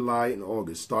June, July, and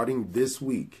August, starting this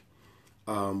week,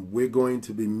 we're going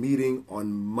to be meeting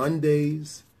on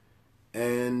Mondays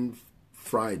and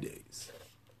Fridays.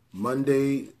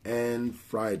 Monday and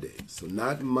Friday. So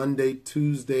not Monday,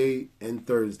 Tuesday, and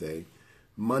Thursday.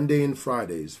 Monday and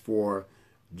Fridays for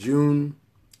June,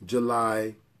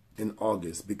 July, and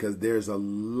August, because there's a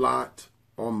lot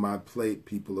on my plate,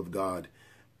 people of God.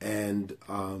 And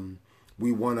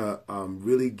we want to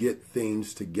really get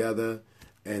things together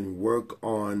and work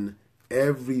on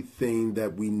everything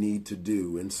that we need to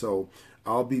do. And so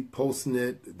I'll be posting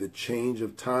it, the change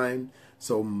of time.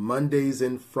 So Mondays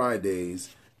and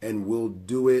Fridays, and we'll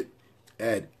do it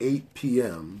at 8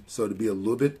 p.m. So to be a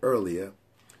little bit earlier.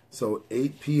 So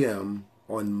 8 p.m.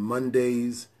 on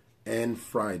Mondays and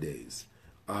Fridays.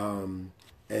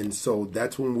 And so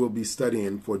that's when we'll be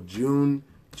studying for June,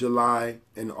 July,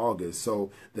 and August.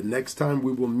 So the next time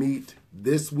we will meet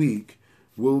this week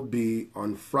will be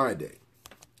on Friday.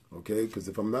 Okay, because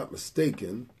if I'm not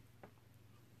mistaken,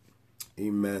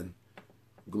 amen,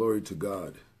 glory to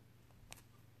God.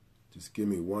 Just give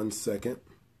me 1 second.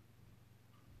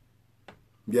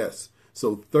 Yes,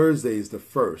 so Thursday is the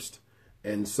 1st.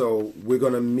 And so we're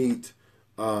going to meet,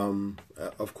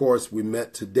 of course, we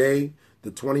met today,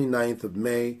 the 29th of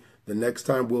May. The next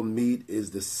time we'll meet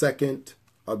is the 2nd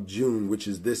of June, which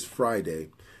is this Friday.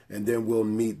 And then we'll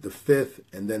meet the 5th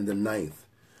and then the 9th.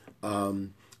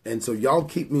 And so y'all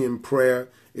keep me in prayer.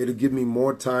 It'll give me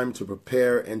more time to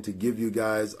prepare and to give you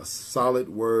guys a solid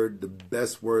word, the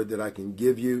best word that I can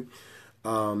give you.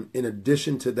 In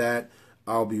addition to that,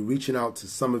 I'll be reaching out to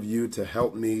some of you to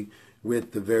help me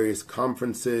with the various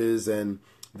conferences and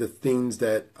the things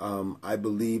that I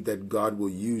believe that God will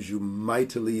use you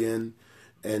mightily in.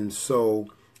 And so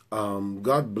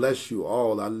God bless you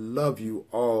all. I love you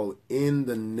all in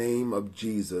the name of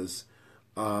Jesus.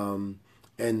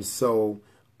 And so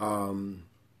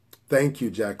thank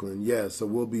you, Jacqueline. Yeah, so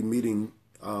we'll be meeting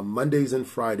Mondays and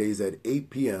Fridays at 8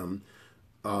 p.m.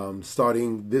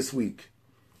 Starting this week.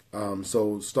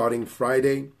 So starting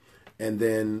Friday and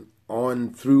then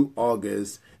on through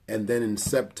August, and then in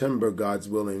September, God's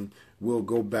willing, we'll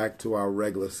go back to our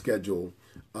regular schedule.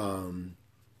 And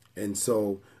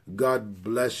so God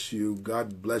bless you.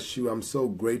 God bless you. I'm so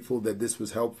grateful that this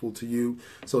was helpful to you.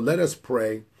 So let us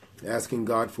pray, asking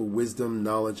God for wisdom,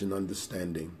 knowledge, and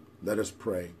understanding. Let us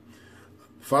pray.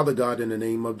 Father God, in the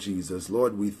name of Jesus,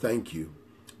 Lord, we thank you.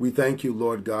 We thank you,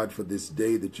 Lord God, for this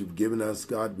day that you've given us,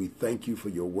 God. We thank you for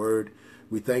your word.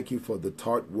 We thank you for the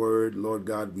taught word, Lord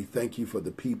God. We thank you for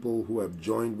the people who have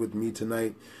joined with me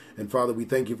tonight. And Father, we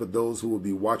thank you for those who will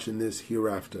be watching this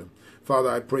hereafter. Father,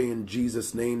 I pray in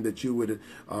Jesus' name that you would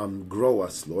grow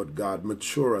us, Lord God,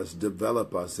 mature us,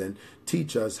 develop us, and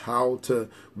teach us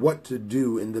what to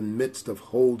do in the midst of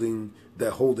holding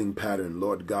pattern,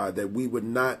 Lord God, that we would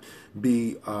not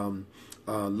be,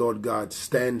 Lord God,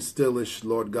 stand stillish,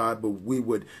 Lord God, but we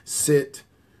would sit,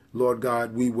 Lord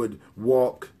God, we would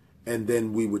walk, and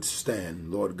then we would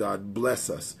stand. Lord God, bless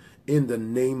us in the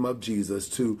name of Jesus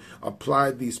to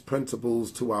apply these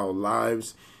principles to our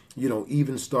lives,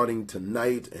 even starting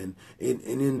tonight and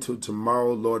into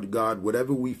tomorrow, Lord God.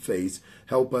 Whatever we face,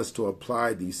 help us to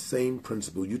apply these same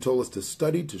principles. You told us to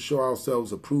study to show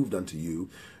ourselves approved unto you,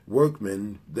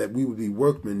 workmen, that we would be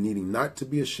workmen needing not to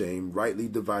be ashamed, rightly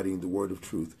dividing the word of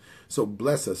truth. So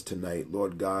bless us tonight,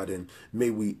 Lord God, and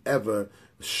may we ever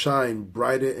shine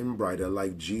brighter and brighter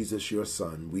like Jesus, your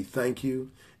Son. We thank you.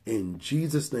 In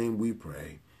Jesus' name we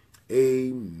pray.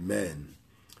 Amen.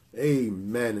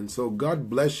 Amen. And so God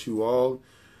bless you all.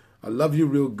 I love you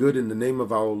real good in the name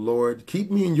of our Lord. Keep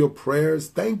me in your prayers.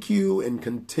 Thank you, and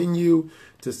continue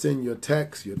to send your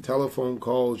texts, your telephone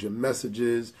calls, your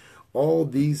messages. All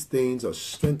these things are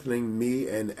strengthening me.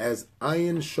 And as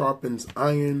iron sharpens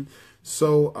iron,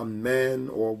 so a man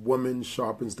or woman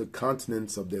sharpens the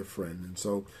countenance of their friend. And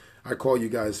so I call you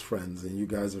guys friends, and you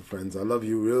guys are friends. I love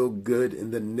you real good in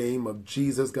the name of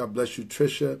Jesus. God bless you,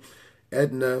 Trisha,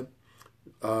 Edna,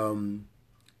 Manira,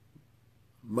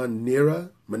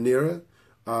 Melinda,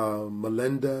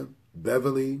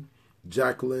 Beverly,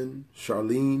 Jacqueline,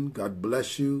 Charlene, God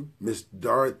bless you. Miss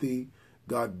Dorothy,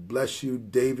 God bless you.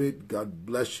 David, God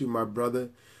bless you, my brother.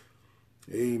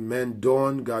 Amen.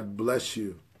 Dawn, God bless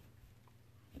you.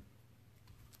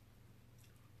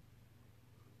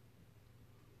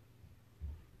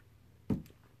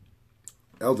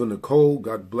 Elder Nicole,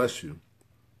 God bless you.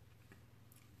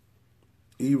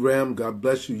 Eram, God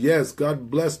bless you. Yes,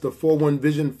 God bless the 4-1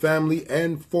 Vision family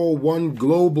and 4-1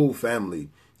 Global family.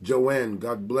 Joanne,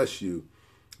 God bless you.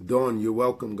 Dawn, you're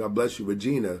welcome. God bless you.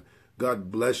 Regina,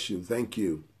 God bless you. Thank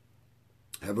you.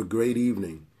 Have a great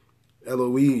evening.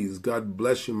 Eloise, God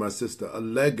bless you, my sister.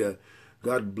 Allega,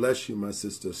 God bless you, my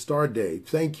sister. Starday,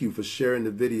 thank you for sharing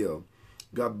the video.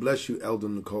 God bless you, Elder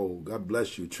Nicole. God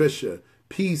bless you. Trisha,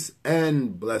 peace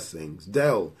and blessings.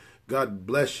 Dell, God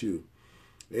bless you.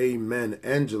 Amen.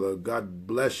 Angela, God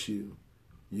bless you.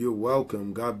 You're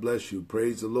welcome. God bless you.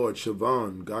 Praise the Lord.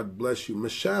 Siobhan, God bless you.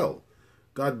 Michelle,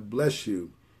 God bless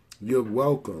you. You're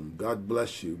welcome. God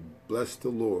bless you. Bless the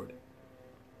Lord.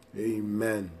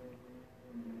 Amen.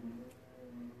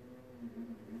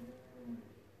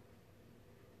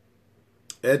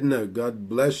 Edna, God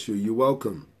bless you. You're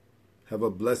welcome. Have a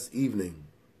blessed evening.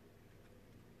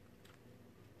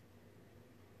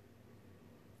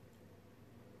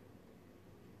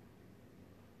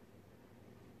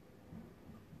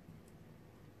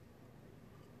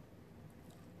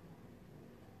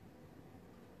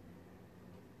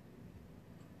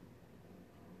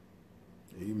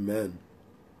 Amen.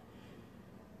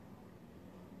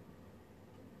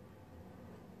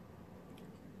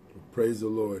 Praise the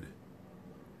Lord.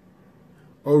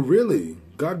 Oh, really?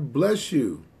 God bless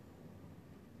you.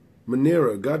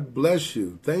 Manira, God bless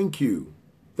you. Thank you.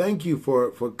 Thank you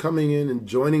for coming in and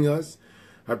joining us.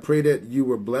 I pray that you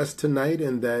were blessed tonight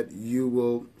and that you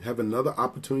will have another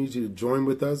opportunity to join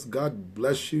with us. God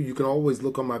bless you. You can always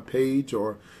look on my page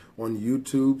or on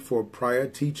YouTube for prior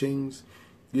teachings.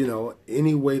 You know,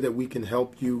 any way that we can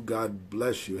help you, God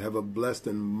bless you. Have a blessed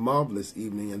and marvelous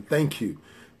evening, and thank you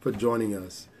for joining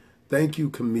us. Thank you,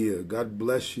 Camille. God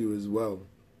bless you as well.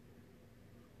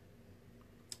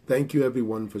 Thank you,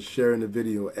 everyone, for sharing the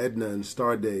video. Edna and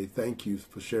Starday, thank you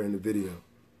for sharing the video.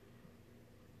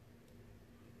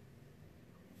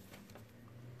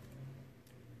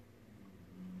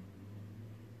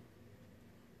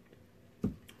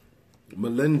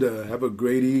 Melinda, have a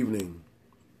great evening.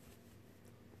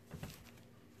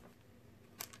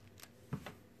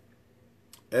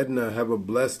 Edna, have a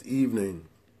blessed evening.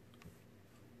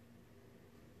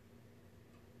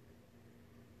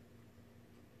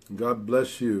 God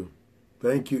bless you.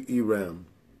 Thank you, Eram.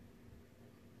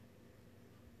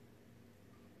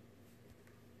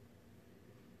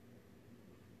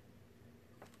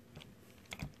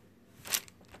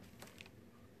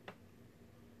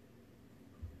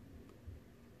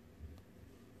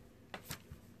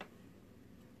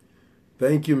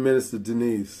 Thank you, Minister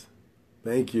Denise.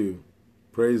 Thank you.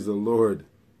 Praise the Lord.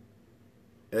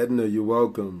 Edna, you're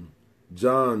welcome.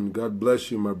 John, God bless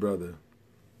you, my brother.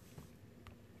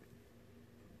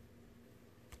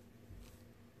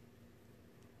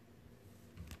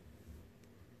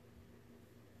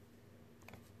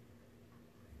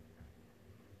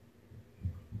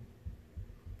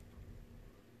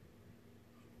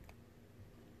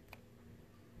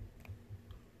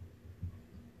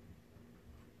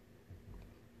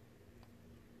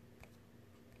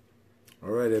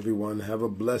 All right, everyone. Have a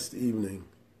blessed evening.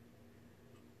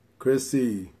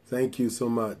 Chrissy, thank you so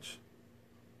much.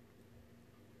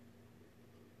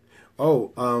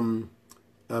 Oh,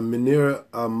 Manira,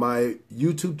 my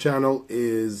YouTube channel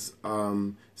is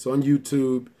it's on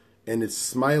YouTube, and it's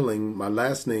Smiling. My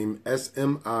last name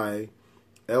SmilingSolution,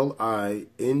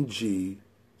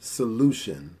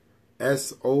 SOLUTION.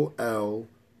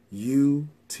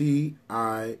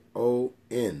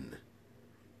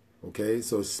 Okay,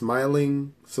 so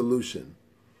Smiling Solution.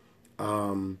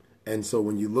 And so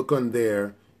when you look on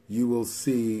there, you will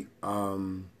see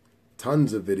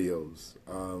tons of videos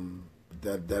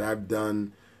that I've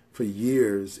done for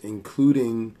years,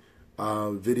 including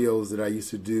videos that I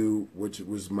used to do, which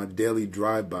was my daily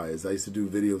drive-bys. I used to do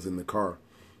videos in the car.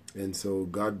 And so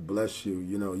God bless you.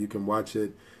 You know, you can watch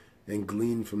it and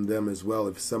glean from them as well.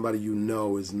 If somebody you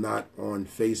know is not on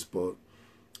Facebook,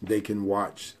 they can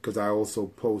watch, because I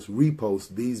also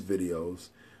repost these videos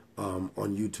on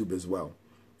YouTube as well.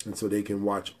 And so they can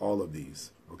watch all of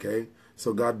these. Okay?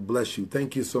 So God bless you.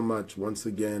 Thank you so much once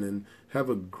again, and have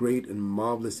a great and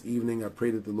marvelous evening. I pray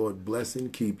that the Lord bless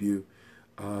and keep you.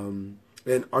 And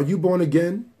are you born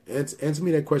again? Answer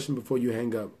me that question before you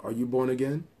hang up. Are you born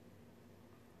again?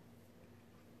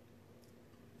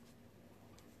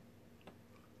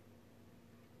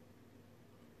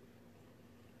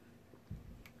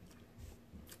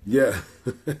 Yeah.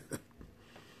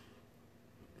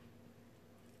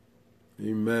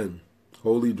 Amen.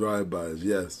 Holy drive-bys,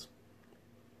 yes.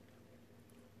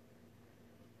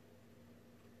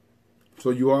 So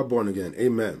you are born again.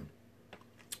 Amen.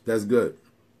 That's good.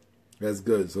 That's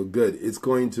good. So good. It's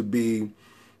going to be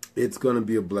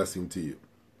a blessing to you.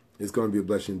 It's going to be a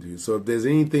blessing to you. So if there's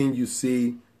anything you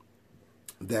see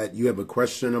that you have a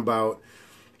question about,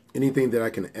 anything that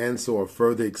I can answer or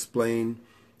further explain,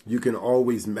 you can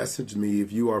always message me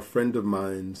if you are a friend of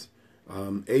mine's.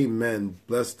 Amen.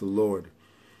 Bless the Lord.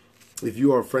 If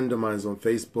you are a friend of mine's on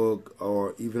Facebook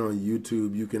or even on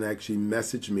YouTube, you can actually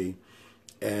message me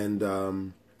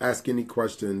and ask any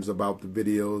questions about the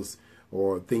videos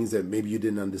or things that maybe you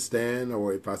didn't understand,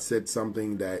 or if I said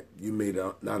something that you may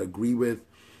not agree with,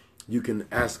 you can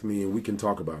ask me and we can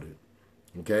talk about it.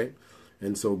 Okay?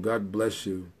 And so God bless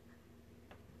you.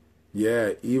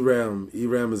 Yeah, Eram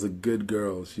is a good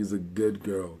girl. She's a good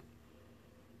girl.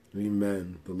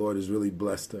 Amen. The Lord has really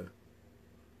blessed her.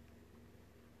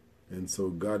 And so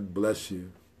God bless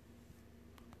you.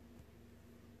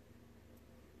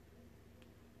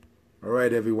 All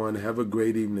right, everyone. Have a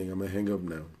great evening. I'm going to hang up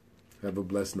now. Have a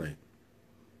blessed night.